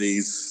more of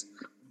these,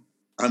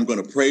 I'm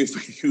going to pray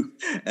for you.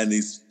 And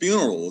these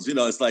funerals,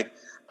 it's like,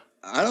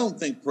 I don't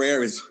think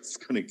prayer is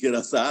going to get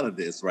us out of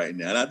this right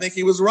now. And I think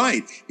he was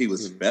right. He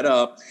was fed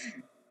up.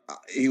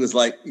 He was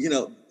like,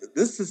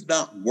 this is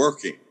not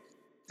working.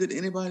 Did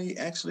anybody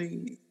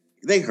actually,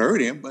 they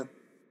heard him, but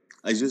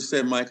as you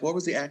said, Mike, what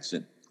was the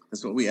action?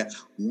 That's what we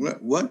asked.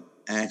 What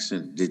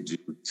action did you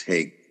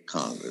take,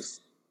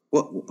 Congress?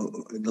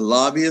 The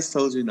lobbyists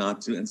told you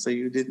not to, and so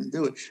you didn't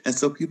do it. And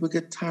so people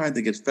get tired,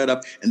 they get fed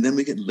up, and then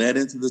we get led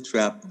into the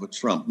trap of a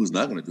Trump who's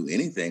not going to do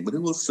anything, but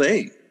who will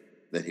say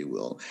that he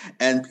will.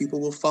 And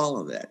people will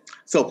follow that.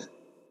 So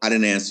I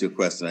didn't answer your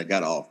question, I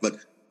got off. But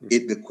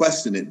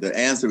the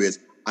answer is,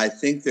 I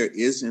think there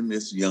is in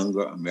this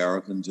younger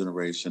American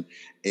generation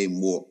a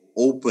more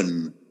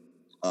open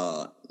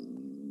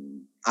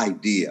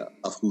idea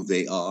of who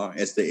they are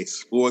as they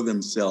explore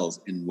themselves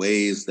in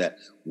ways that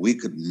we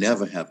could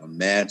never have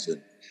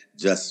imagined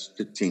just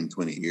 15,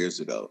 20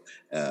 years ago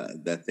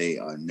that they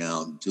are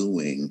now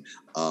doing.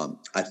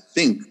 I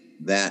think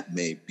that's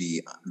going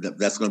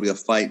to be a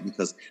fight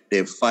because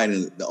they're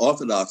fighting the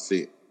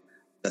orthodoxy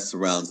that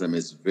surrounds them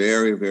is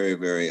very, very,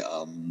 very,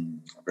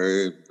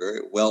 very,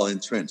 very well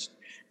entrenched.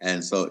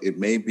 And so it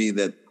may be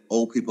that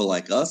old people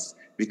like us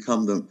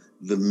become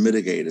the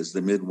mitigators,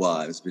 the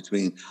midwives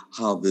between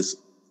how this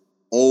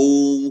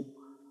old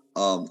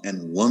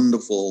and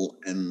wonderful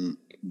and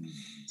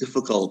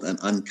difficult and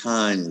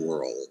unkind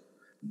world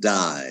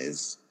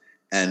dies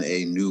and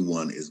a new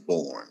one is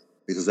born.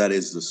 Because that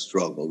is the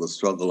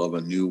struggle of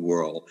a new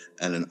world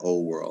and an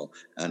old world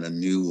and a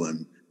new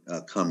one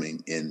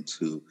coming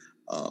into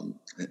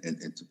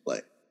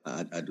play.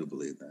 I do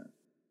believe that.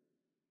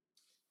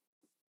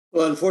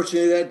 Well,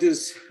 unfortunately, that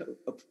is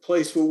a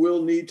place where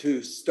we'll need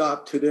to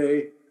stop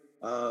today.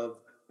 I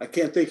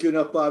can't thank you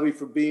enough, Bobby,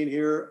 for being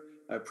here.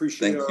 I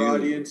appreciate our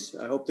audience.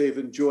 I hope they've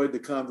enjoyed the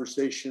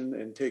conversation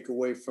and take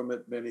away from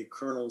it many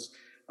kernels.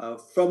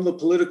 From the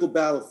political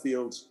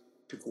battlefields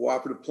to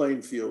cooperative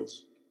playing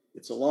fields,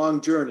 it's a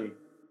long journey.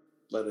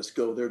 Let us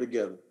go there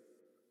together.